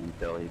caution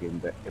until he can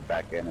get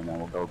back in, and then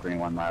we'll go green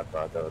one lap,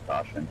 go the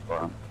caution for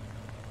him.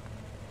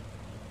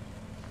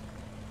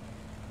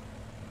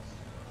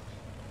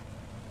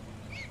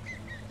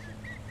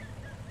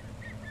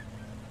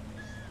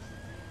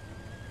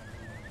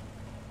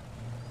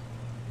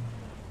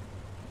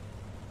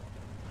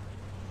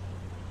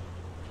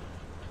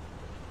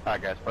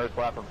 Alright guys, first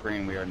lap of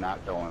green we are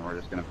not going. We're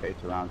just going to pace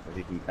around so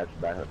he can catch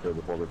back up here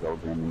before we go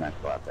green the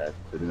next lap, guys.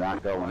 So do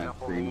not go when it's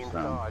green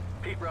zone.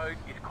 Pit road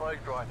is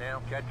closed right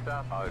now. Catch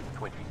up.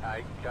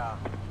 028 car.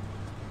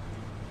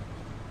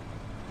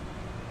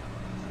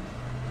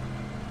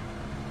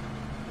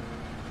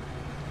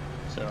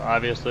 So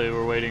obviously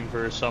we're waiting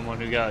for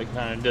someone who got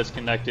kind of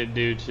disconnected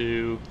due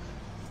to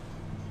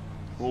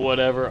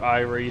whatever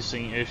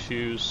Iracing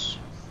issues,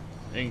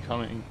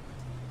 incoming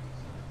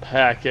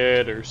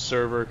packet or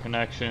server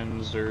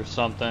connections or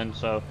something.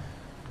 So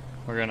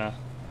we're gonna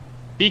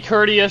be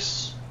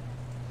courteous.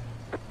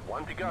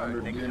 One to go.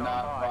 Do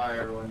not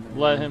fire when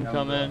Let him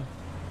come in.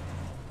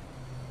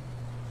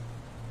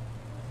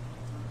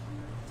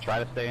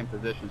 Try to stay in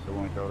position so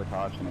when we throw the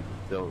caution, it's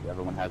still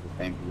everyone has the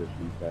same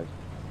position, guys.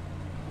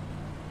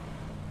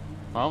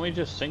 Why don't we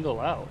just single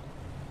out?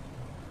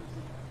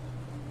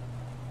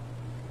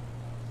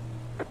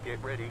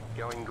 Get ready.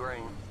 Going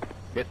green.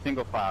 Get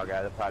single file,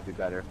 guys. That'll probably be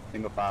better.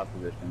 Single file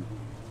position.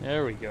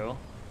 There we go.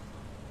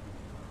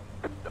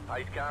 The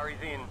pace car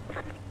is in.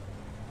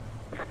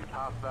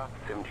 Past the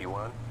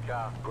 71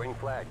 car. Green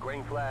flag.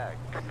 Green flag.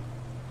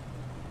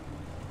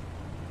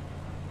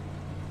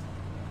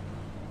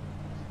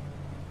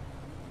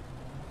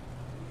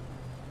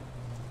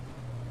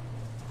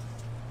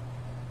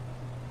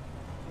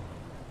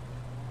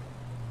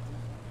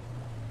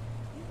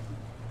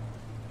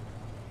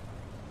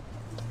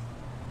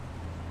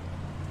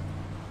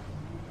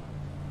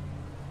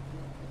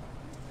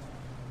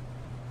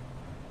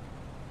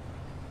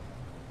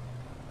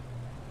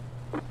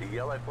 The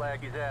yellow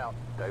flag is out.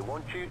 They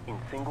want you in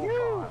single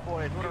file.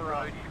 Boys, what a Pit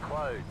run. road is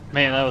closed.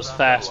 Man, that was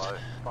fast.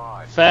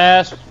 5.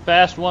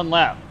 Fast one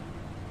lap.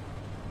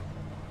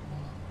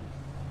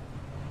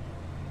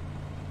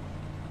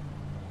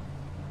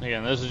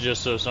 Again, this is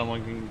just so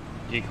someone can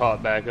get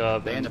caught back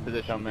up. Stay in and the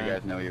position come so you in.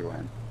 guys know you're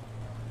in.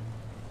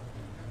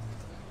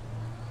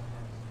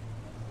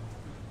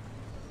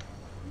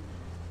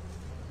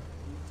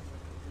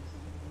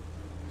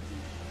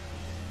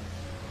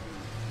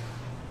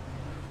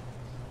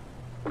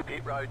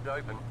 Pit road's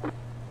open.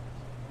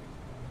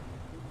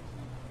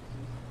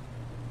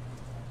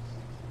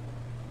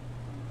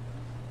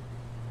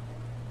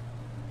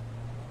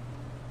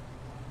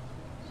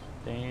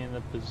 Stay in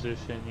the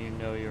position you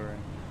know you're in.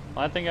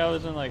 Well, I think I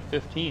was in like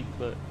 15th,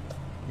 but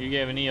You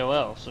gave an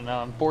EOL, so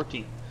now I'm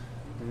 14.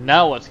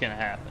 Now what's gonna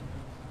happen?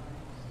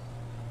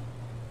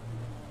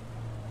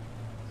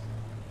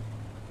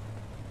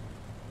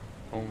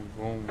 Boom,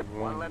 boom, boom,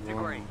 One left to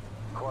boom. green.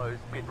 Closed.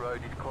 Pit road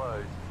is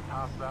closed.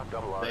 Past up.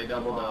 Double O. They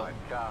doubled up.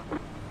 Car.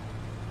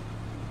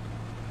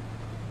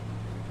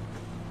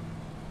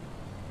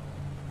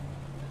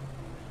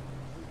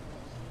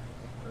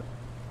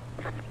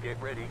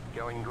 Get ready.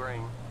 Going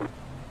green.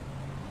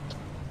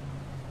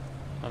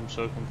 I'm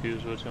so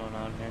confused what's going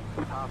on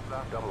here. Past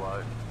up. Double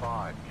O.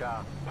 5.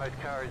 Car.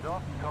 Post car is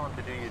off. Time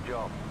to do your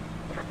job.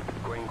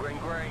 Green, green,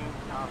 green.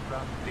 Past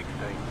up. 16.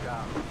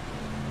 Car.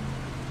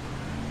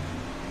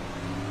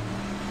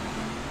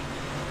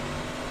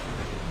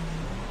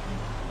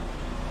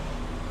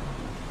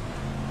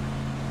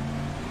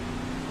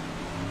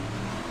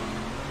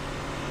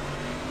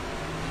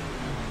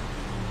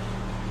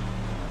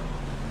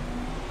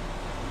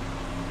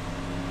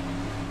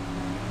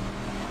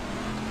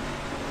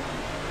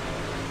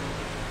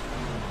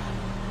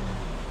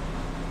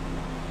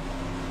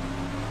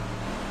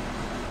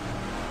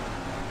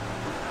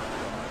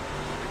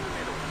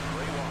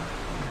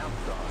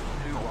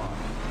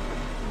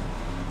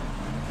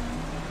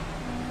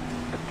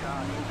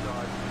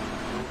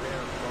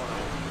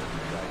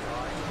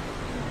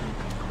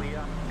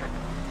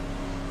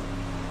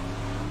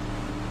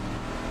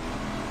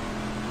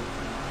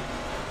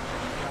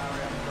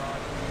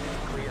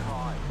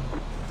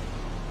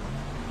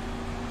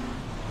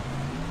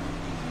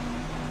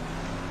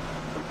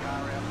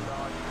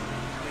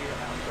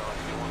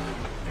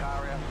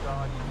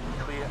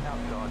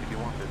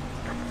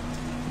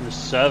 The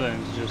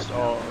 7's just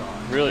all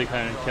really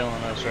kind of killing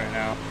us right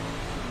now.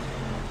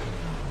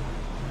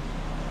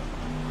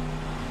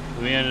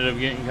 We ended up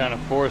getting kind of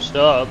forced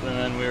up, and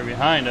then we were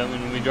behind them,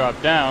 and we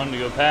dropped down to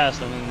go past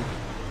them,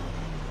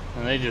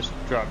 and they just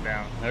dropped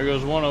down. There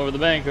goes one over the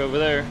bank over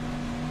there.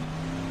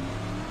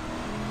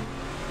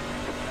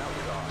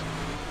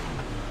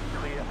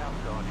 Clear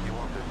outside if you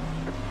want it.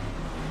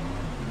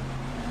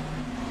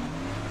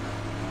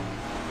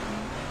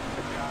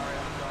 Car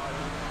outside.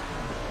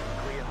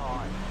 Clear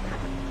high.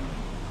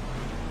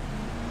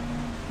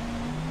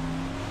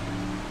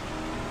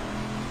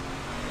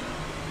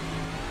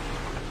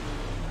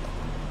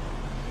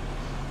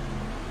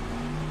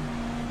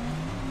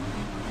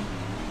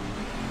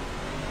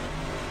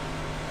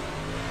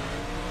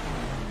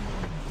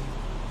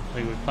 I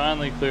think we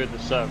finally cleared the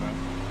 7.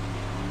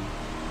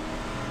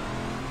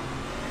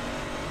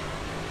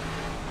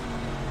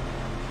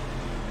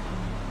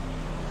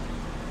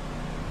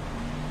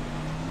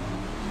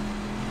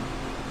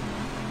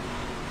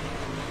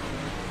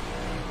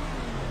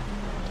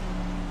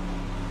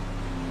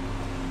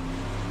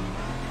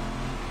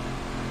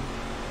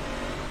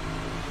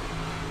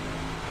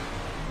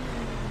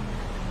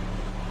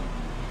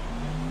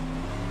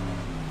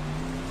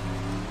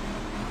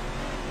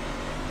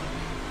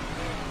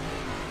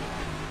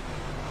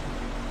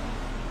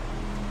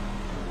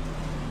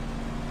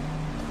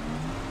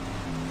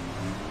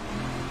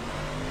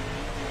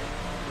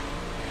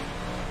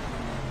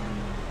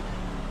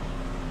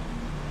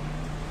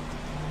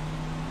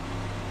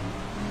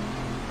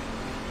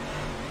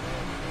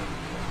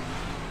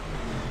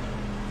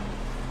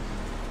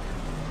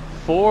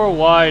 Four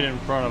wide in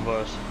front of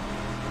us.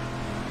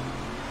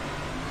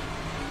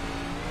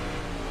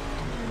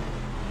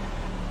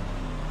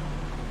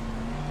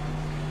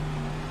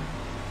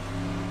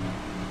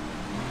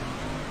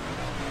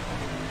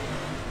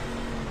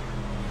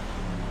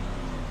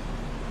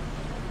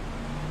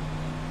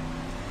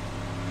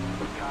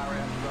 Car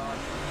outside.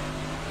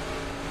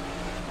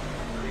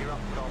 Clear up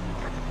top.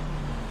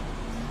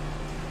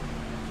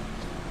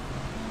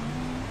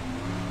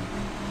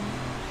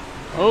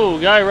 Oh,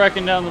 guy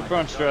wrecking down the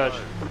front stretch.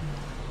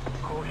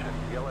 Caution,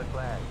 yellow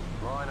flag.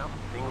 Line up,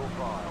 single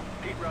file.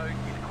 Pit road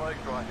is closed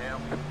right now.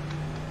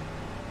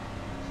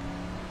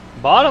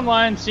 Bottom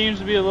line seems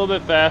to be a little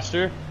bit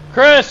faster.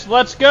 Chris,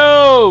 let's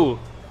go!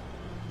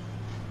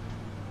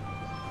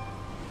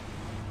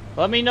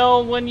 Let me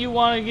know when you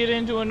want to get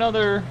into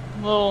another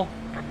little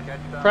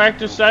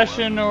practice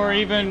session or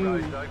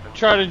even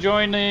try to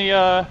join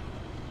a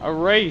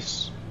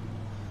race.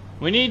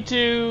 We need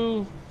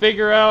to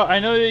figure out, I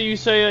know that you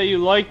say that you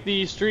like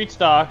the street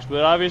stocks,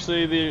 but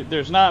obviously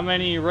there's not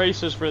many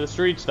races for the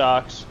street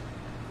stocks.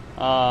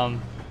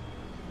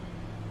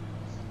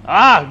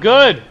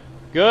 Good.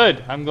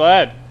 Good. I'm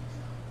glad.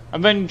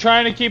 I've been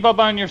trying to keep up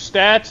on your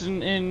stats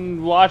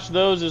and watch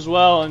those as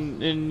well,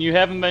 and you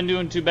haven't been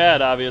doing too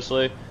bad,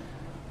 obviously.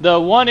 The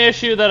one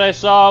issue that I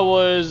saw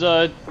was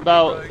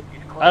about,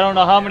 I don't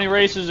know how many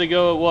races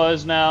ago it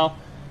was now,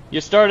 you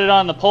started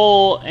on the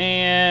pole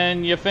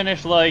and you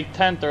finished like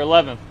 10th or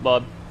 11th,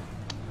 bud.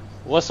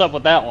 What's up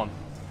with that one?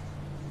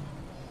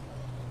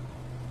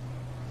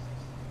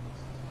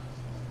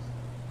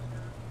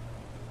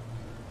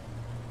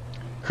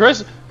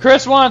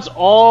 Chris wants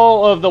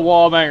all of the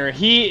Wallbanger.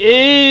 He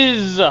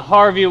is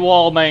Harvey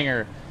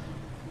Wallbanger.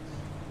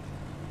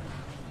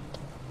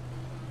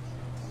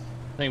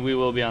 I think we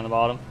will be on the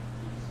bottom.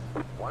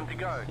 One to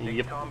go. Next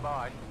Yep. time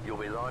by, you'll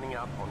be lining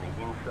up on the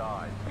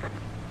inside.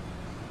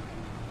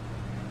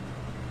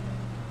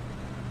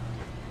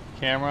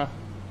 Camera?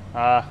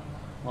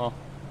 Well,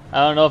 I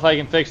don't know if I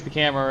can fix the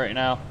camera right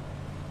now.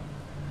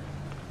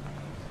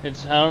 I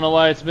don't know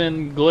why it's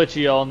been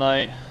glitchy all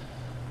night.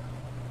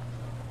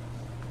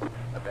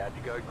 About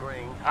to go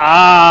green.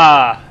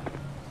 Ah!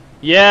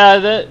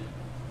 Yeah,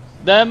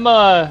 them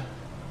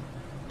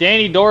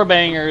Danny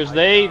Doorbangers,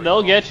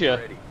 they'll get you.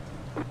 Ready.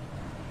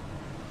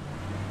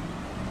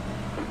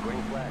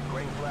 Green flag,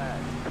 green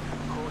flag.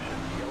 Caution,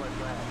 yellow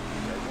flag.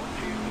 They want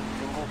you in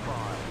single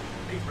file.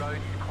 Pit road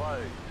is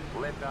closed.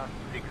 Left up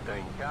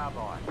 16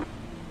 carbine.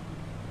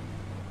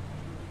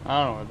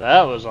 I don't know what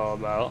that was all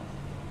about.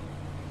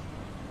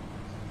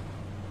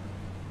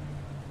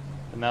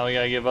 But now we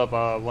gotta give up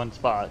one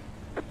spot.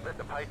 Let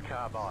the pace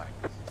car by.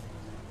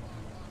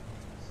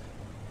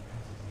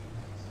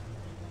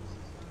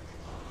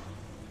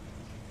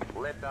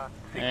 Left up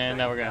 16 And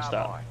now we're gonna car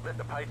stop. by. Let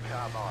the pace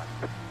car by.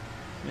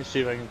 Let me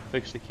see if I can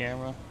fix the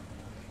camera.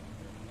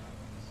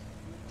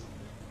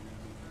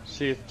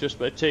 See if just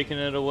by taking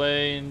it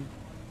away and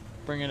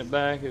bringing it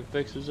back it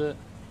fixes it.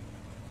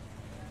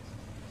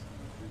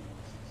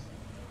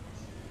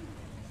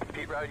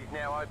 Pit road is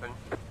now open.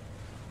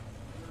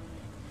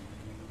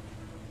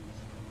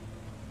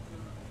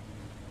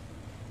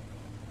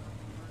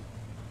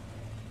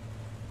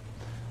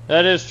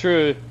 That is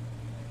true.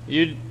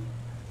 You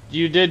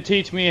did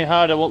teach me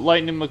how to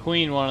Lightning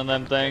McQueen one of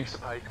them things.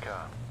 Pace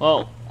car.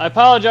 Well, I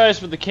apologize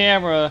for the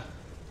camera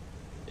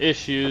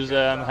issues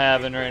that I'm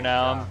having right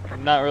now.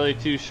 I'm not really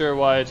too sure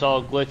why it's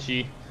all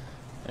glitchy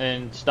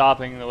and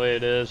stopping the way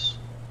it is.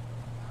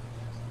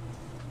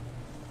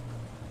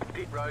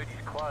 Pit road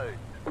is closed.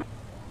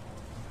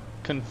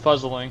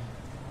 Confuzzling.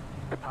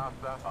 Past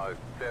the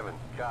 07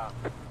 car.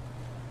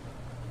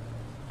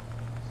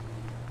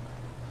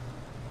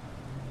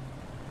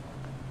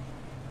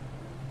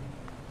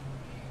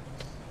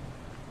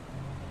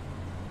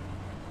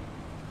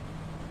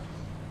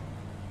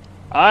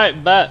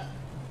 Alright, bet.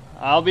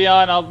 I'll be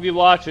on, I'll be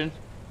watching.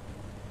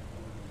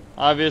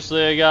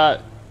 Obviously I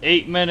got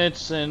 8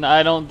 minutes and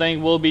I don't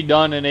think we'll be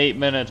done in 8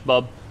 minutes,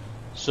 bub.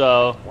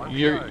 So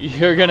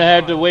you're gonna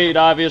have to wait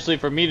obviously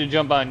for me to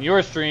jump on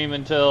your stream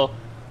until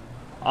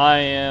I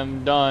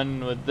am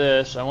done with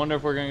this. I wonder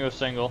if we're gonna go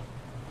single.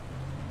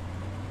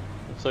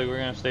 Looks like we're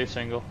gonna stay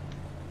single.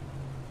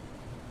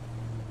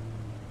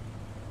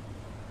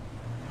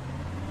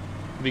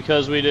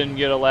 Because we didn't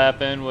get a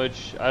lap in,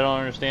 which I don't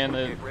understand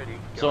that.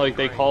 It's not like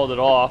they called it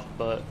off,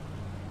 but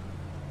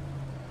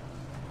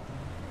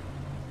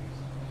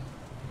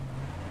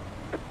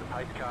The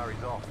pace car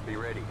is off. Be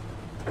ready.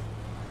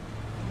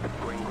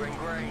 Green, green,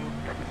 green.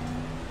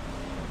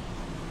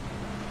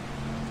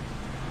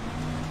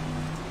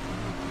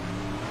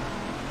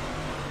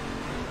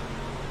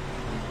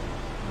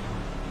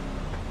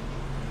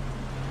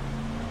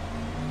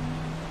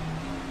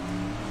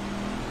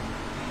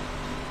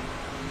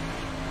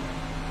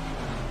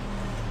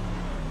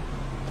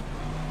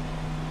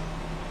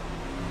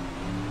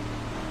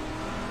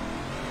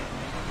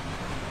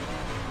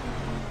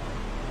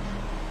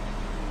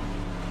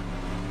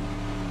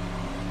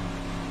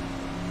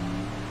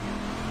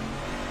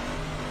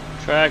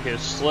 track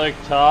is slick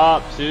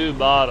top to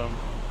bottom.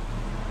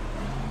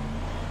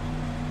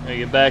 Gotta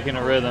get back in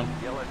a rhythm.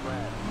 Yellow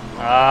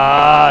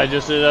flag. I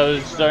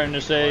was starting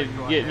to say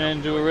getting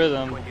into a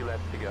rhythm. 20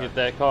 laps to go. Get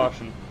that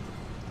caution.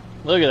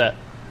 Look at that.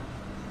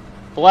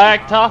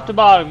 Black top to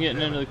bottom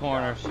getting into the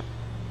corners.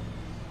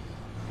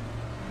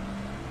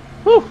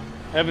 Whew!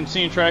 Haven't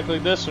seen a track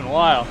like this in a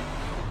while.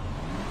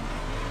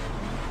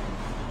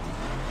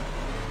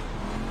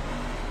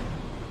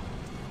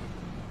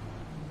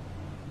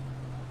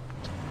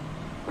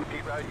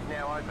 Pit road is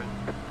now open.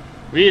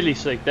 Really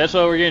slick. That's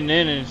why we're getting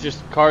in, and it's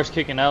just cars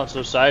kicking out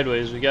so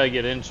sideways. We gotta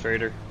get in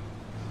straighter.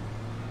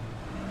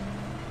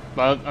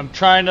 But I'm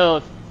trying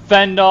to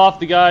fend off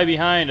the guy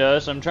behind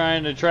us. I'm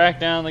trying to track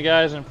down the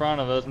guys in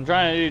front of us. I'm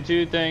trying to do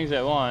two things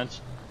at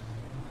once.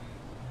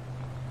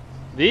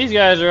 These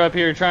guys are up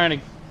here trying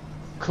to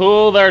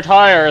cool their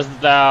tires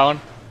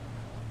down.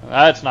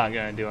 That's not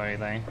gonna do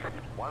anything.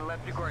 1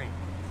 lap to green.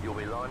 You'll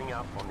be lining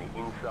up on the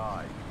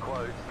inside.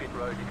 Closed. Pit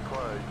road is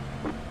closed.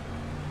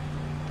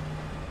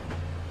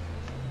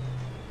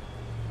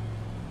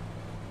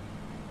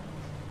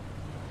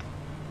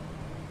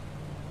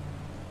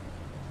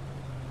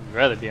 I'd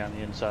rather be on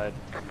the inside.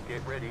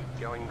 Get ready.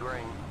 Going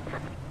green.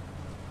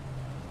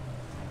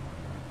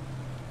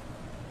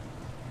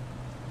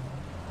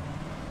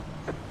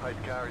 Pace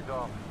car is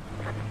off.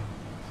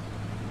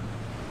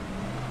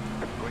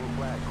 Green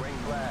flag. Green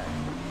flag.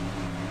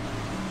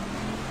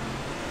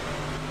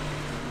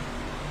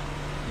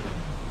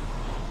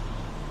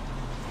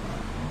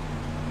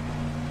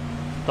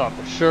 Thought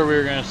for sure we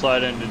were gonna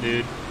slide into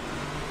dude.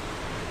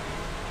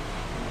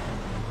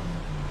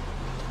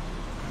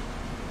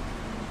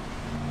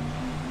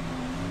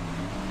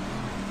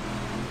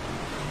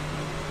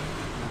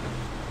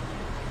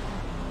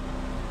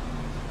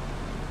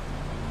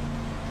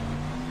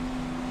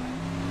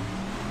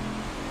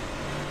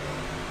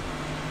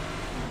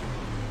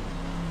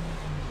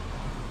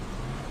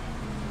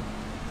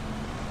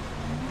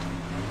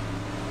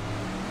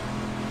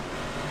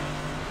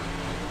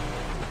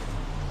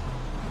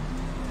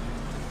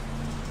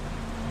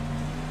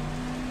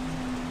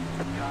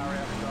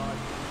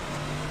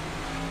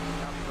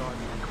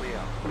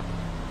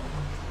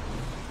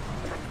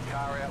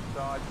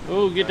 outside.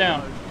 Ooh, get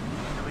down.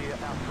 Clear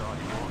outside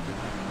if you want it.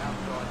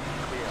 Outside,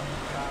 clear.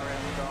 Car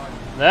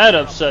outside. That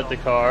upset the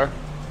car. Car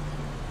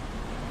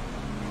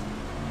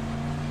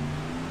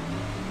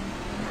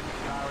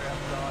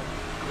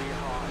outside, clear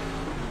high.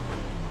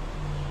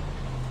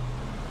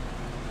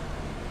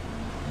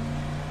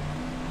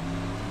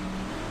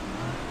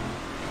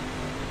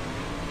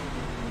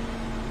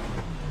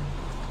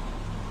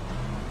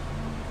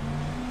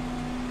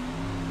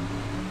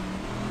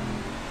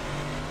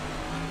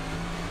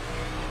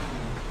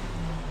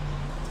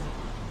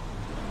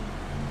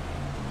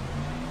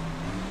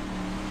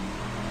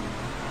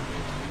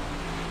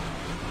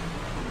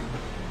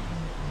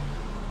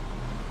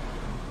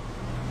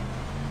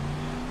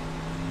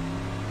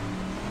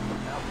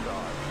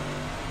 Outside.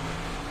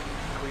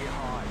 Clear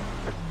high.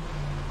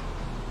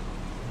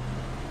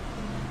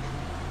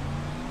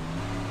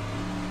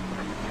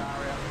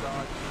 Car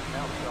outside.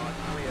 Outside.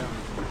 Clear.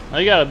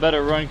 I got a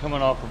better run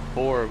coming off of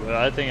 4, but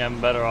I think I'm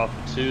better off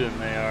of 2 than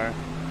they are.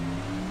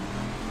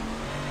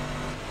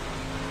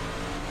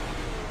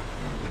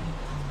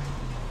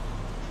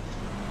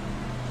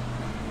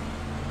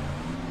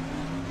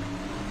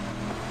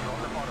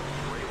 From the bottom,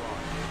 3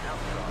 wide.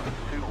 Outside.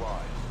 2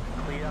 wide.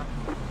 Clear.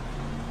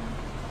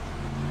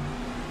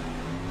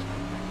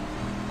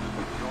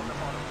 From the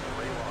bottom,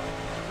 3 wide.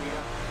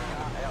 Clear.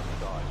 Car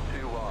outside.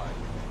 2 wide.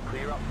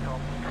 Clear up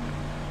top.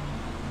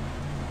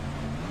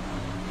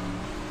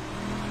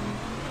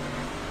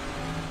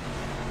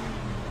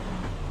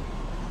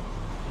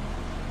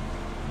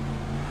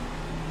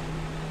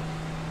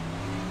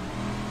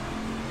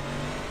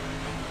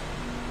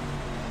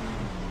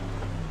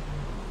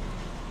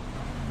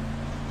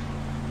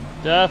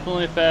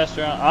 Definitely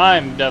faster on.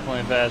 I'm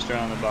definitely faster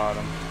on the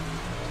bottom.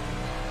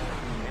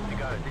 10 to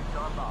go. This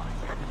time by.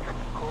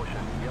 Caution.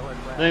 Yellow I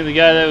flag. think the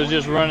guy that was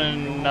just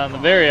running on the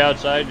very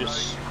outside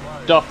just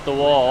stuffed the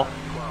wall. 12.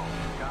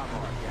 Carbine.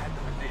 You had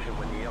the position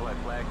when the yellow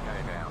flag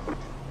came out.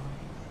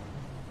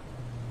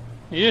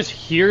 You just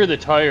hear the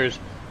tires.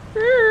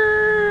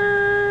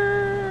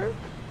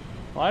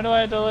 Why do I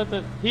have to let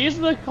the... He's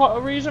the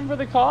reason for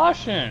the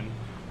caution.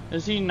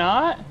 Is he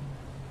not?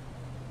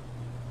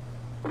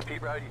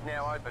 Pit road is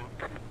now open.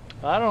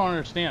 I don't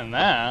understand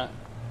that.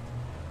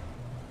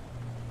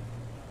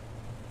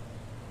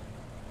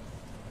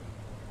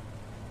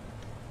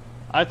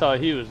 I thought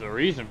he was the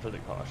reason for the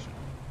caution.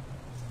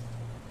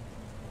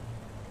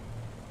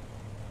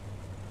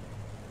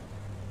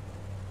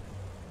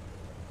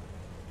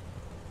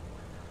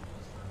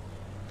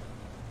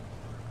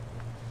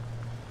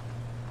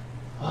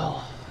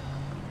 Well,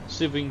 let's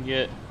see if we can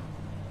get...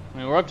 I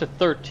mean, we're up to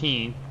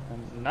 13.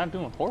 I'm not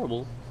doing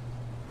horrible.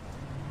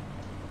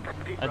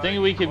 I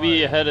think we could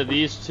be ahead of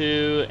these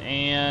two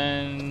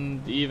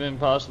and even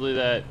possibly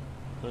that,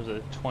 what was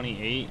it,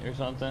 28 or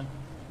something?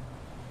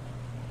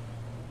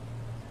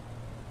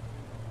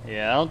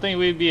 Yeah, I don't think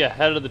we'd be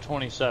ahead of the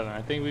 27.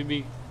 I think we'd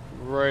be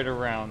right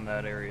around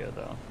that area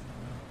though.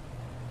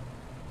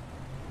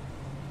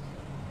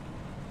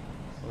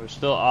 We're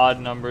still odd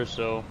numbers,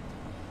 so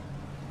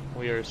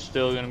we are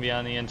still going to be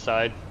on the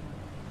inside.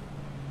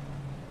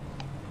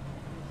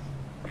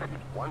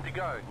 1 to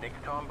go.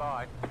 Next time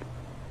by.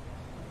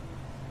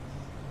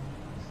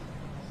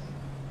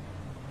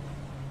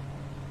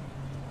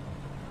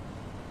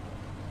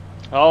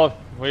 Oh,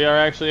 we are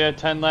actually at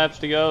 10 laps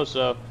to go,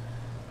 so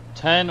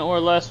 10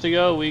 or less to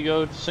go, we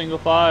go to single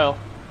file.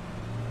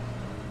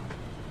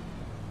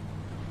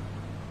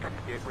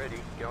 Get ready.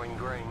 Going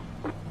green.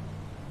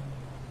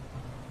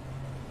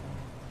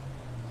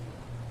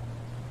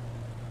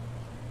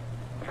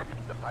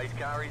 The pace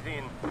car is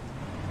in.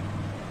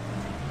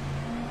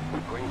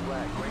 Green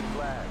flag. Green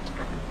flag.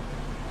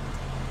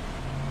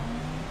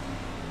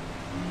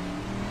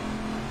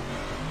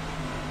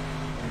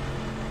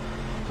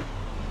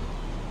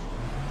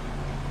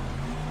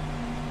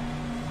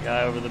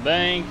 Guy over the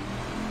bank.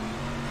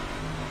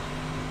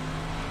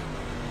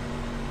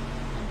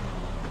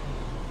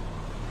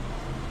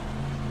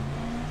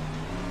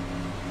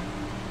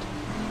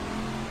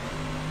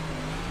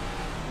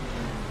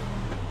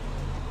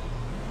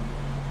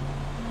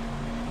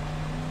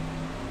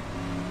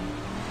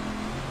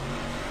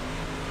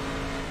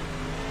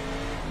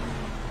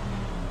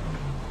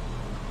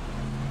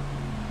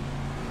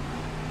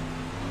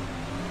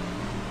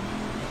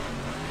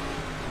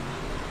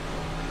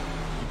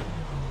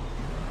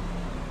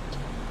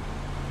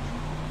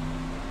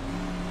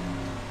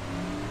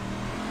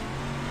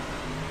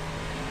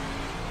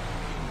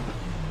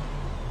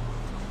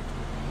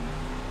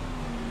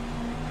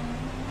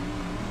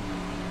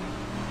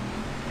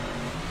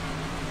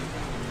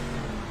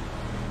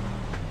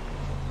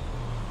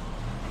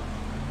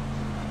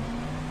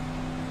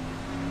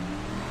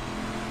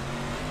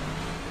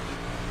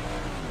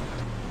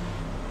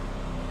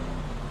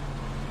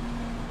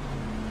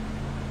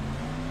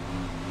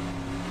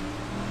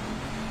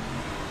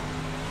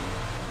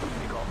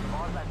 You got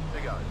 5 laps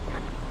to go.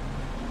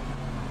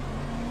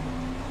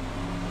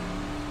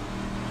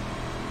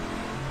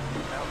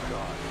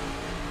 Outside.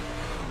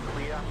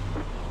 Clear.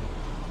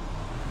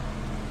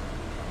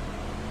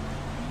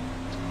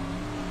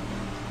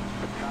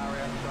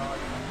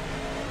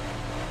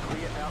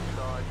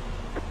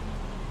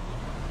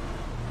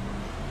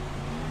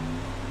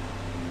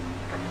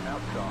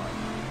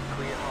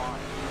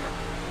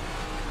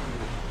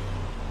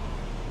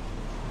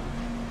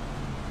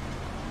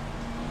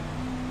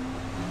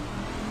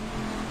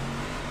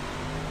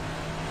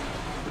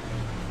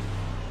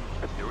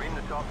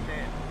 top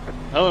 10.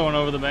 Another one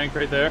over the bank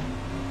right there.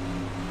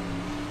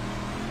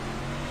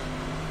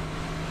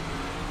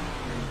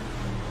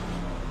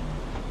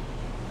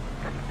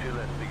 Two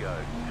left to go.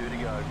 Two to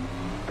go.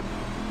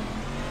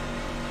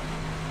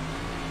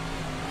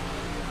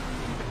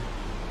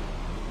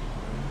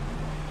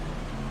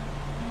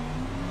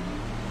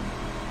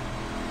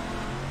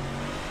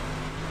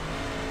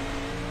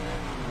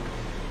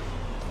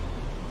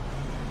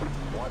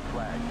 White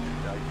flag.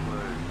 Stay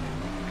smooth.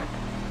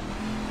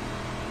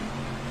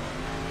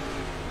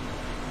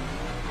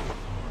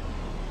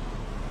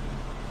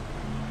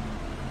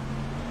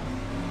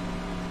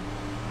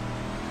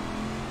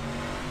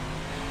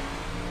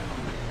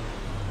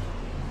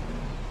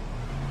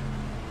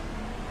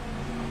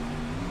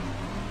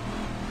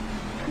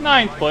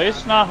 Ninth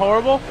place, not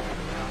horrible.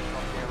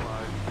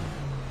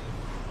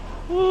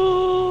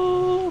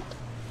 Woo!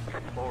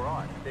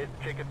 Alright, there's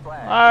the checkered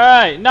flag.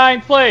 Alright,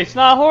 ninth place,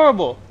 not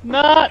horrible.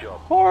 Not Good job.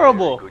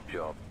 horrible. Very good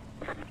job.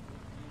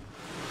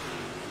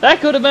 That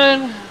could have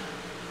been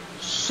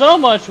so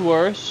much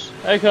worse.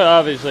 That could have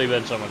obviously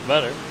been so much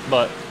better,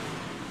 but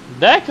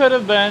that could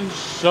have been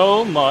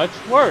so much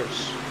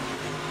worse.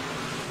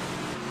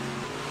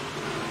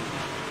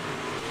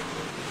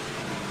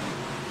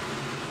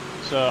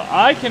 So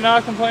I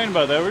cannot complain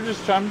about that.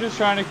 I'm just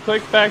trying to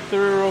click back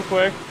through real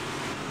quick.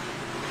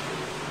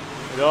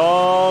 Get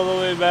all the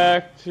way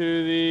back to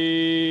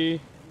the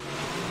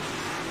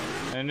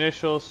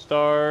initial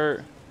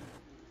start.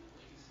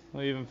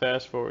 We'll even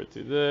fast forward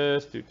to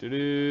this.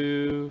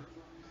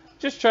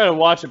 Just try to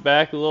watch it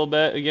back a little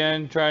bit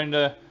again, trying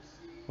to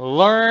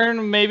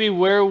learn maybe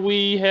where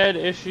we had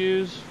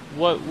issues,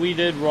 what we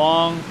did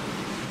wrong,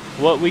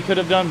 what we could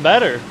have done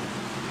better.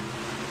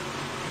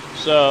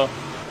 So,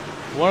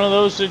 one of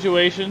those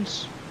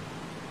situations.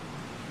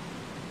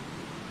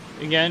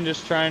 Again,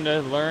 just trying to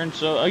learn.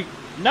 So,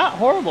 not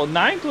horrible.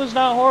 Ninth was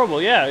not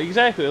horrible. Yeah,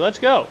 exactly. Let's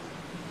go.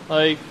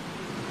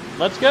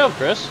 Let's go,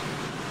 Chris.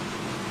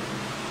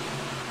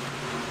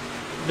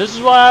 This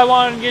is why I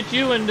wanted to get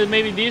you into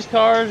maybe these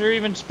cars or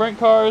even sprint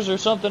cars or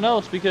something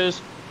else, because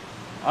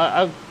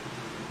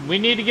we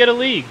need to get a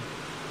league.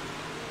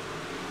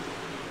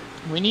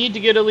 We need to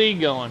get a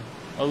league going.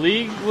 A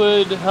league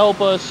would help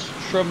us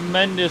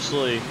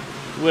tremendously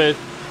with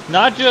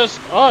not just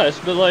us,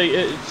 but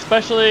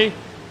especially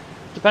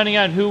depending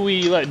on who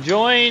we let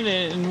join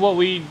and what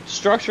we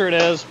structure it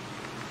as.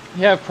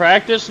 You have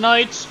practice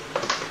nights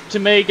to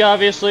make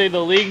obviously the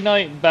league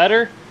night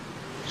better.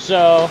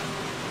 So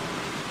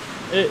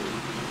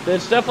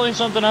it's definitely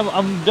something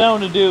I'm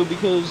down to do,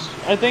 because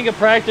I think a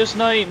practice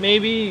night,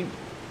 maybe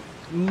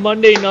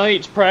Monday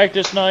nights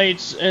practice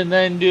nights, and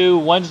then do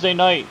Wednesday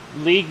night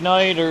league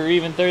night or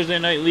even Thursday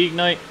night league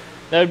night.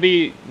 That'd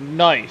be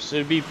nice.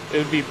 It'd be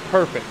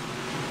perfect.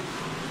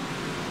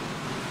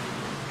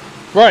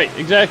 Right,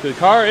 exactly.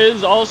 Car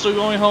is also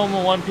going home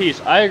in one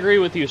piece. I agree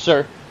with you,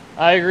 sir.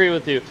 I agree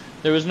with you.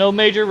 There was no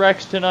major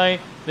wrecks tonight.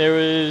 There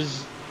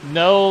was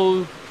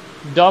no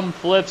dumb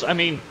flips. I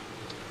mean,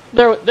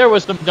 there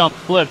was some dumb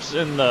flips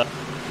in the,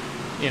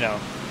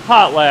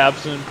 hot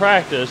laps and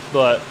practice,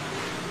 but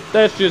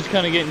that's just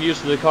kind of getting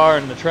used to the car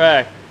and the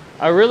track.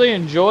 I really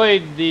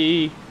enjoyed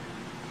the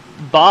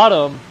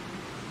bottom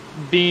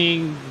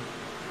being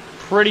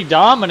pretty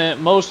dominant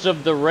most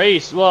of the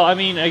race. Well, I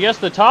mean, I guess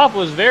the top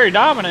was very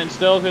dominant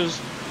still, because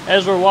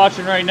as we're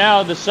watching right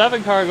now, the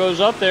 7 car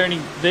goes up there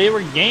and they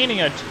were gaining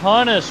a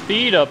ton of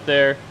speed up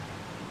there.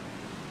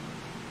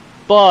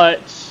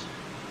 But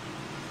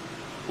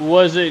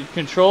was it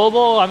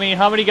controllable? I mean,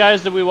 how many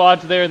guys did we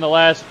watch there in the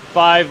last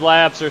 5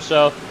 laps or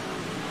so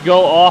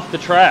go off the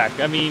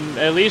track? I mean,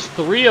 at least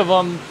 3 of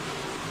them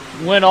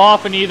went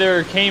off and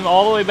either came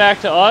all the way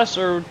back to us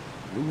or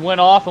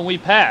went off and we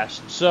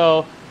passed.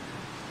 So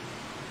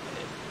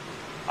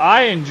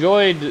I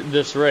enjoyed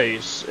this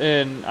race,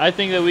 and I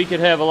think that we could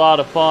have a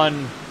lot of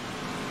fun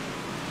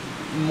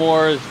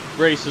more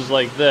races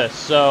like this.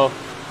 So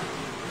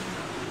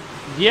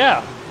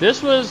yeah,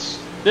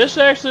 this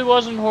actually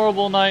wasn't a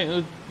horrible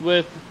night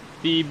with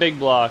the big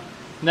block.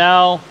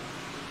 Now,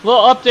 a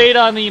little update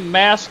on the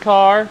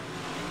MassCar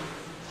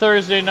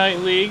Thursday Night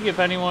League, if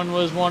anyone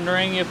was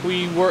wondering if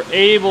we were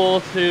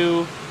able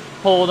to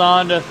hold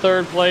on to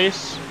 3rd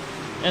place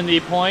in the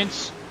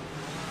points.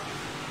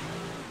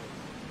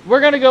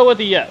 We're going to go with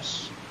a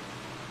yes.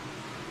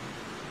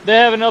 They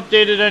haven't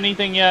updated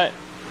anything yet.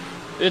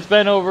 It's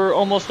been over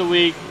almost a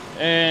week,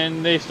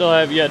 and they still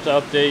have yet to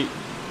update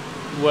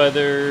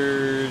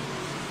whether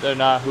or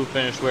not who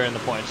finished where in the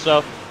points.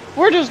 So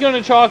we're just going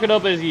to chalk it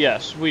up as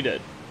yes, we did.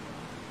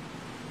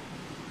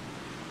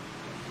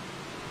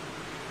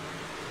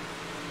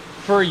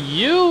 For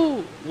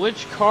you,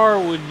 which car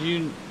would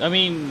you,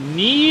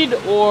 need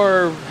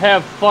or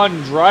have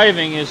fun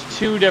driving is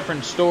 2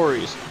 different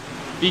stories.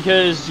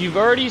 Because you've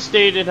already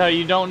stated how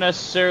you don't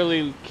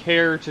necessarily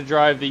care to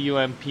drive the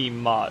UMP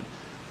mod.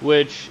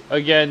 Which,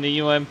 again,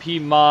 the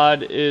UMP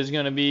mod is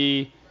going to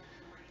be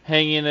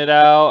hanging it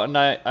out, and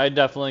I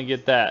definitely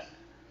get that.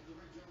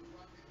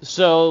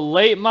 So,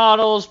 late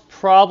models,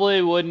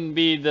 probably wouldn't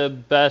be the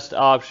best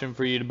option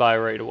for you to buy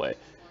right away.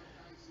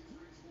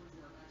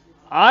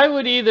 I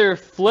would either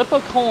flip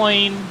a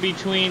coin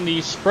between the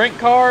sprint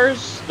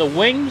cars, the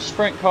winged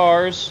sprint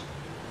cars,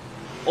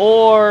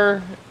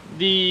 or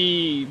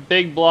the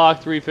big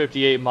block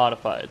 358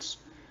 modifieds.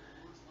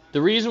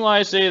 The reason why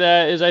I say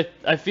that is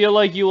I feel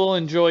like you will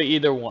enjoy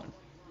either one.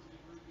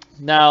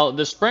 Now,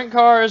 the sprint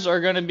cars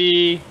are going to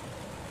be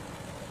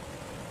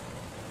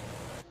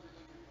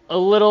a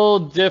little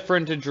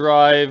different to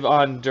drive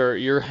on dirt.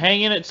 You're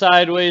hanging it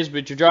sideways,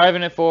 but you're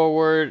driving it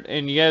forward,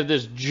 and you have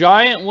this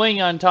giant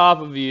wing on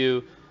top of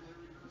you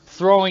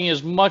throwing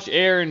as much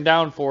air and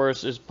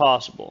downforce as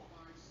possible.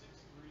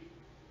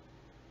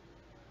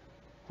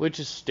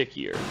 Which is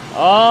stickier?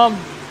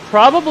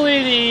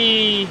 Probably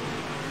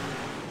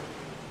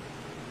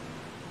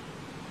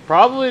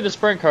the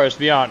sprint cars, to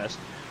be honest.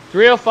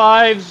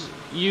 305s,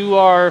 you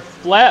are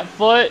flat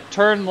foot,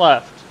 turn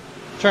left.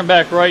 Turn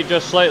back right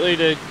just slightly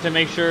to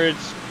make sure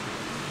it's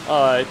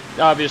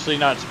obviously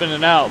not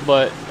spinning out,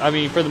 but I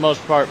mean for the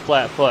most part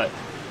flat foot.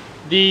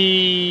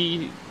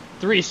 The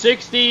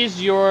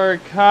 360s, you're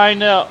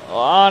kind of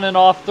on and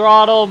off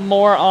throttle,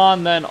 more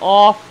on than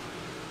off.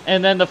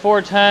 And then the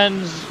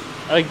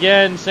 410s,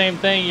 again, same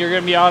thing, you're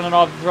going to be on and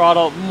off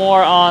throttle,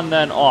 more on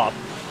than off.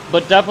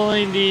 But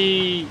definitely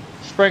the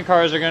sprint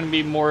cars are going to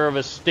be more of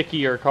a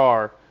stickier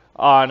car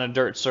on a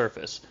dirt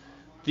surface.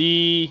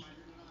 The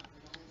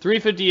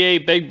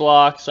 358 big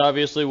blocks,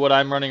 obviously what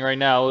I'm running right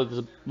now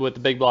with the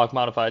big block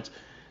modifieds,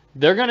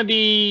 they're going to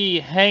be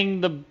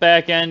hang the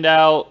back end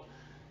out,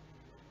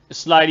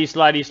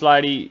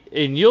 slidey,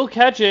 and you'll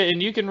catch it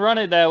and you can run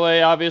it that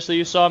way. Obviously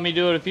you saw me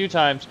do it a few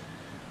times,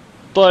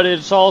 but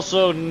it's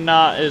also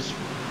not as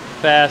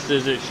fast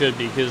as it should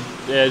be, because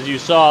as you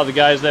saw, the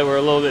guys that were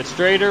a little bit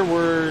straighter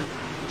were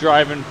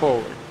driving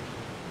forward.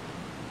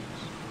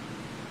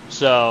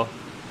 So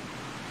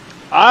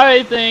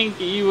I think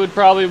you would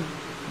probably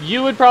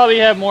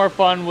have more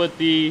fun with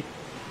the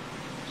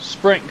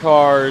sprint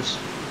cars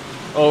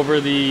over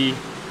the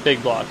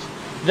big blocks.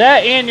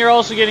 That, and you're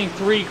also getting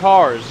 3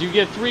 cars. You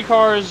get 3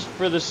 cars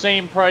for the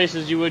same price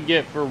as you would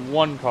get for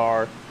 1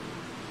 car.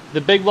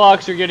 The big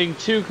blocks are getting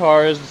 2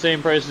 cars, the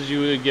same price as you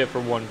would get for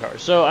 1 car.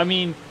 So, I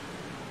mean,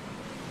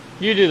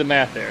 you do the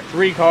math there.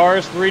 3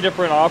 cars, 3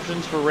 different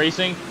options for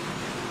racing.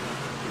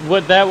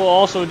 What that will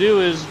also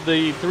do is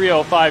the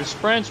 305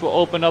 sprints will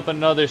open up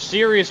another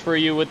series for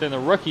you within the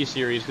rookie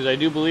series, because I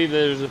do believe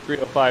there's a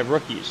 305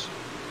 rookies.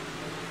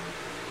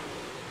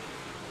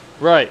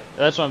 Right,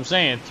 that's what I'm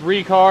saying.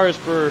 3 cars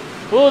for...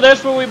 Oh,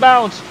 that's where we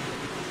bounced!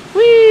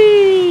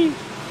 Whee!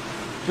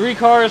 3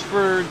 cars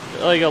for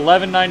like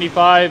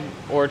 $11.95,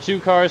 or 2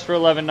 cars for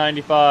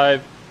 $11.95,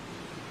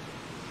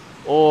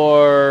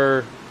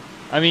 or...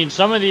 I mean,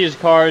 some of these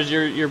cars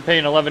you're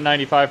paying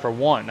 $11.95 for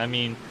one. I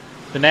mean,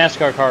 the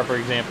NASCAR car, for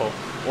example,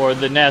 or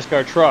the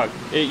NASCAR truck.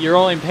 You're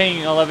only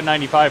paying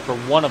 $11.95 for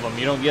one of them.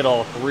 You don't get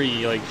all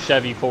 3, like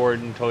Chevy, Ford,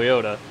 and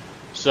Toyota.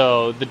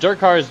 So the dirt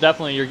cars,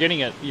 definitely you're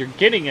getting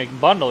a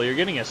bundle. You're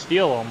getting a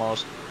steal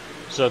almost.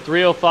 So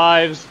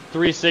 305s,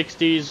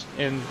 360s,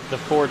 and the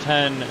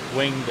 410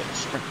 winged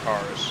sprint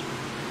cars.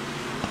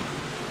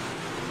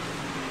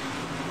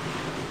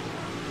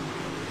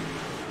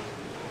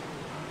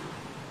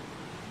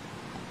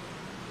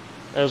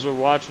 As we're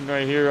watching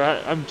right here,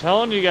 I'm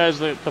telling you guys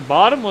that the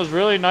bottom was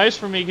really nice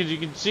for me, because you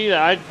can see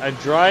that I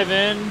drive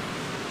in,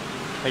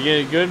 I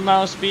get a good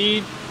amount of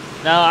speed.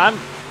 Now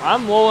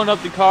I'm rolling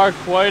up the car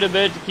quite a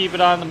bit to keep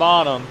it on the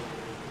bottom,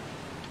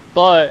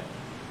 but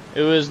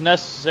it was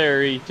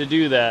necessary to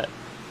do that.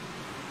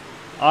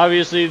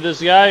 Obviously,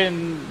 this guy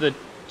in the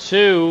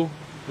 2,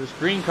 this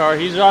green car,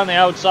 he's on the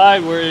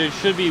outside where it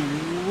should be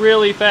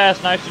really fast,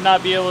 and I should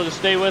not be able to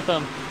stay with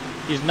him.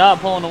 He's not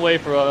pulling away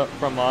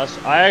from us.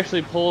 I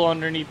actually pull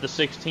underneath the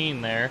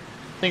 16 there.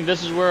 I think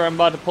this is where I'm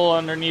about to pull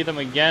underneath him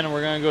again, and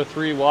we're going to go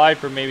 3 wide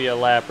for maybe a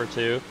lap or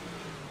 2.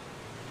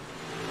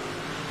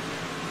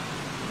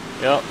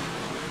 Yep.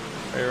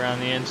 Right around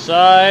the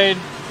inside.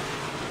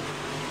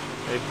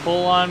 They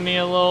pull on me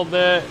a little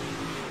bit.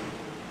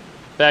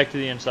 Back to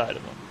the inside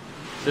of them.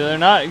 So they're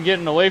not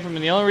getting away from me.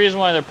 The only reason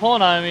why they're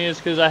pulling on me is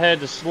because I had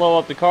to slow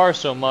up the car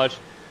so much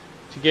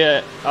to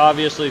get,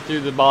 obviously,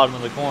 through the bottom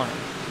of the corner.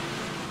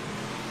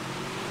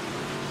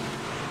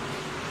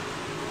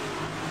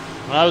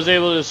 When I was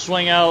able to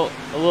swing out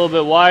a little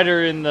bit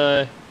wider in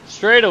the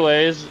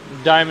straightaways,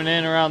 diming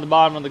in around the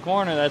bottom of the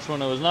corner, that's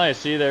when it was nice.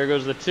 See, there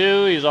goes the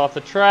 2. He's off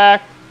the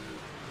track.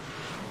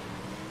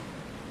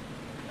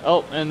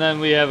 Oh, and then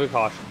we have a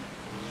caution.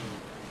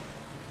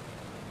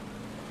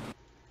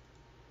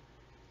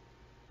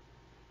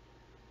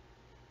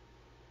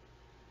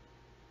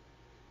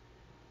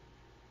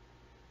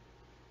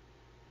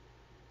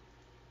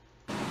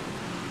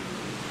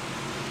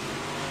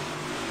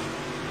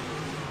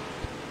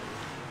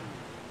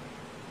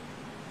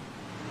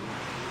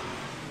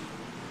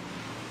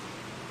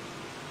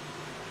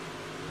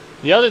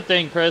 The other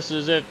thing, Chris,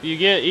 is if you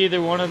get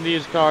either one of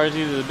these cars,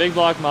 either the big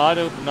block mod,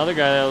 another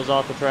guy that was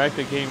off the track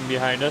that came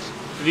behind us,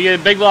 if you get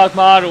a big block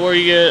mod or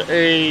you get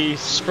a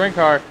sprint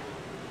car,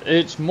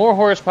 it's more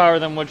horsepower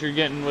than what you're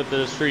getting with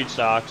the street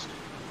stocks.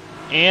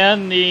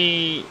 And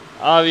the,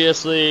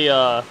 obviously,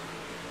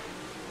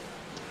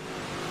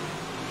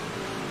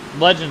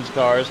 Legends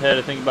cars, had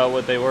to think about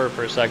what they were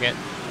for a second.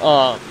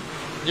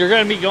 You're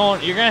going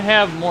to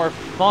have more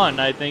fun,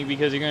 I think,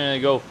 because you're going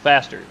to go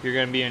faster. You're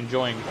going to be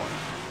enjoying more.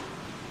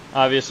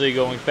 Obviously,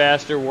 going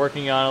faster,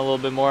 working on it a little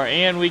bit more,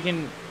 and we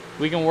can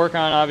work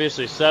on,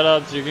 obviously,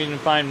 setups. You're going to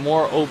find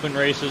more open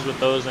races with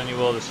those than you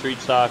will the street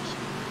stocks.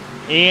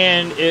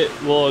 And it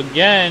will,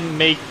 again,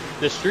 make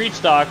the street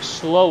stocks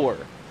slower.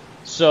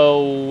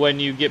 So when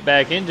you get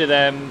back into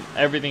them,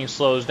 everything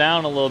slows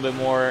down a little bit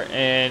more,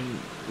 and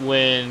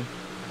when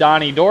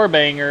Donnie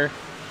Doorbanger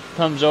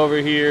comes over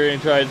here and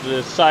tries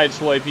to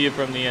sideswipe you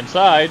from the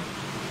inside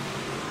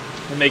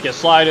and make a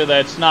slider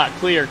that's not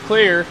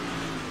clear,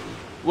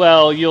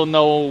 well, you'll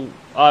know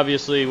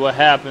obviously what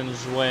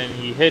happens when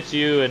he hits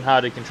you and how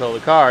to control the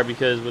car,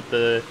 because with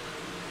the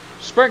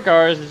sprint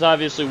cars it's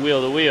obviously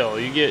wheel to wheel.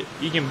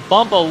 You can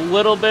bump a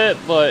little bit,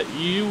 but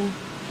you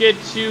get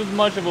too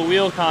much of a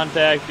wheel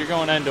contact, you're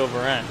going end over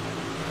end.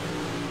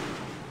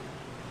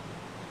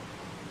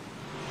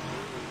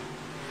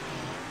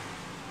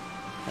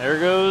 There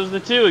goes the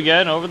 2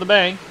 again, over the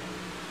bank.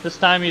 This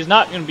time he's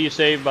not going to be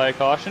saved by a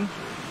caution.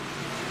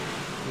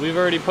 We've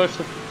already pushed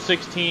the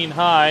 16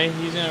 high.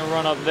 He's going to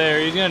run up there.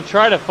 He's going to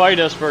try to fight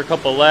us for a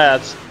couple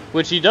laps,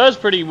 which he does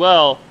pretty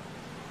well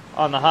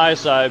on the high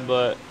side,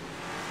 but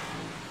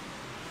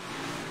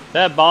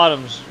that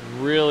bottom's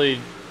really,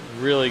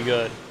 really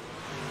good.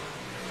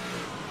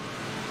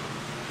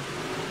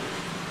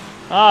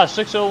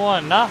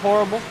 601. Not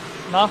horrible.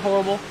 Not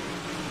horrible.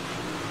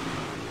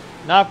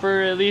 Not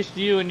for at least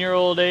you in your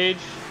old age.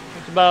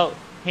 It's about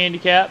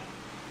handicap.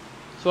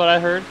 That's what I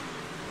heard.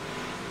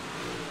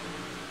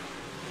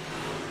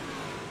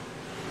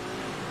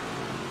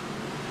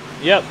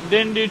 Yep,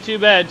 didn't do too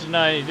bad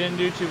tonight. Didn't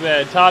do too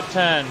bad. Top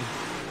 10.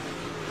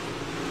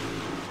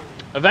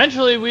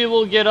 Eventually we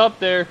will get up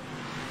there.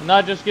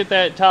 Not just get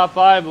that top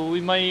 5, but we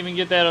might even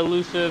get that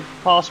elusive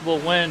possible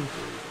win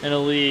in a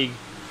league.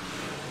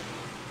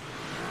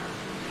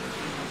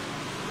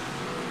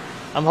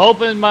 I'm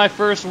hoping my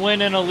first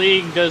win in a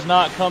league does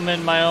not come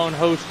in my own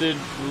hosted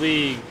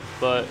league,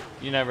 but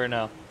you never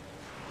know.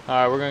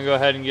 Alright, we're going to go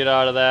ahead and get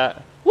out of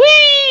that.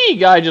 Whee!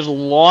 Guy just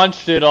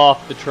launched it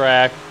off the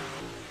track.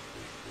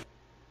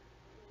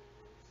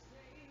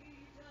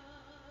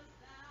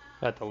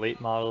 Got the late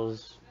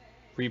models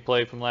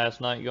replay from last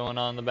night going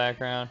on in the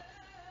background.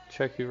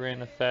 Check who ran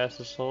the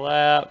fastest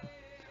lap.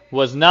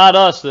 Was not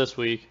us this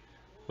week.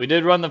 We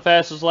did run the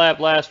fastest lap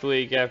last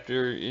week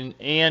after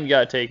and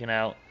got taken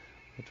out,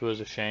 which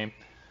was a shame.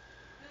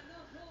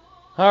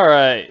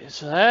 Alright,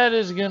 so that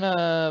is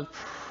gonna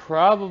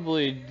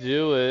probably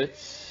do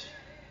it.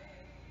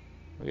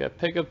 We got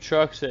pickup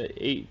trucks at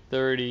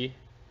 8:30.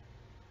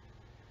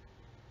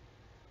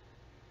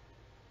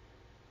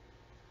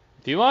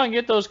 If you want to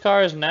get those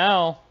cars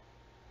now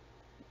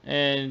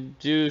and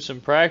do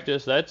some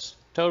practice, that's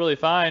totally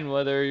fine.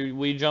 Whether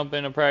we jump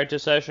in a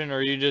practice session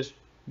or you just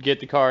get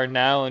the car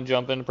now and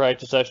jump in a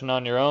practice session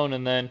on your own,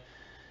 and then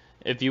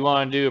if you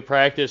want to do a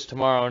practice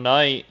tomorrow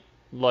night,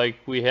 like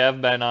we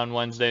have been on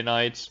Wednesday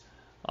nights,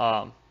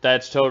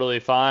 that's totally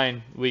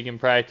fine. We can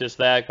practice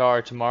that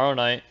car tomorrow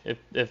night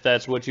if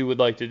that's what you would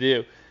like to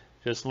do.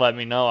 Just let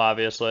me know,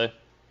 obviously.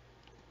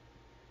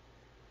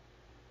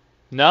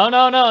 No,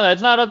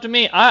 that's not up to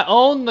me. I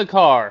own the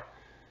car.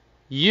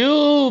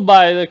 You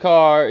buy the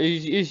car.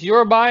 It's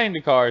you're buying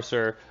the car,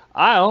 sir.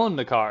 I own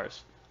the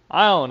cars.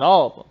 I own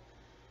all of them.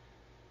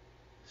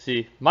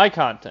 See, my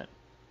content.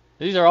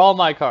 These are all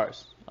my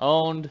cars.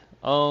 Owned.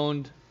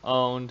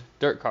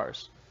 Dirt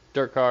cars.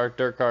 Dirt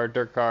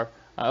car.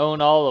 I own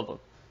all of them.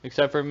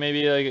 Except for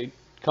maybe like a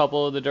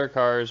couple of the dirt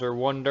cars or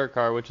one dirt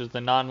car, which is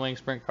the non-wing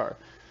sprint car.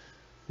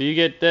 You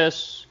get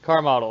this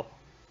car model.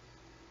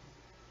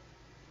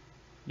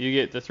 You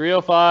get the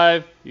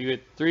 305, you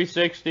get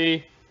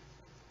 360,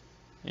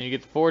 and you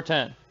get the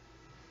 410.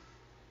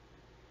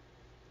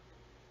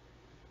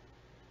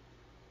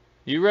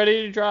 You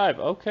ready to drive?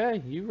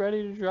 Okay, you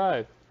ready to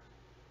drive.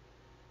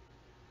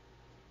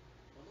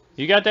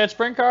 You got that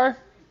sprint car?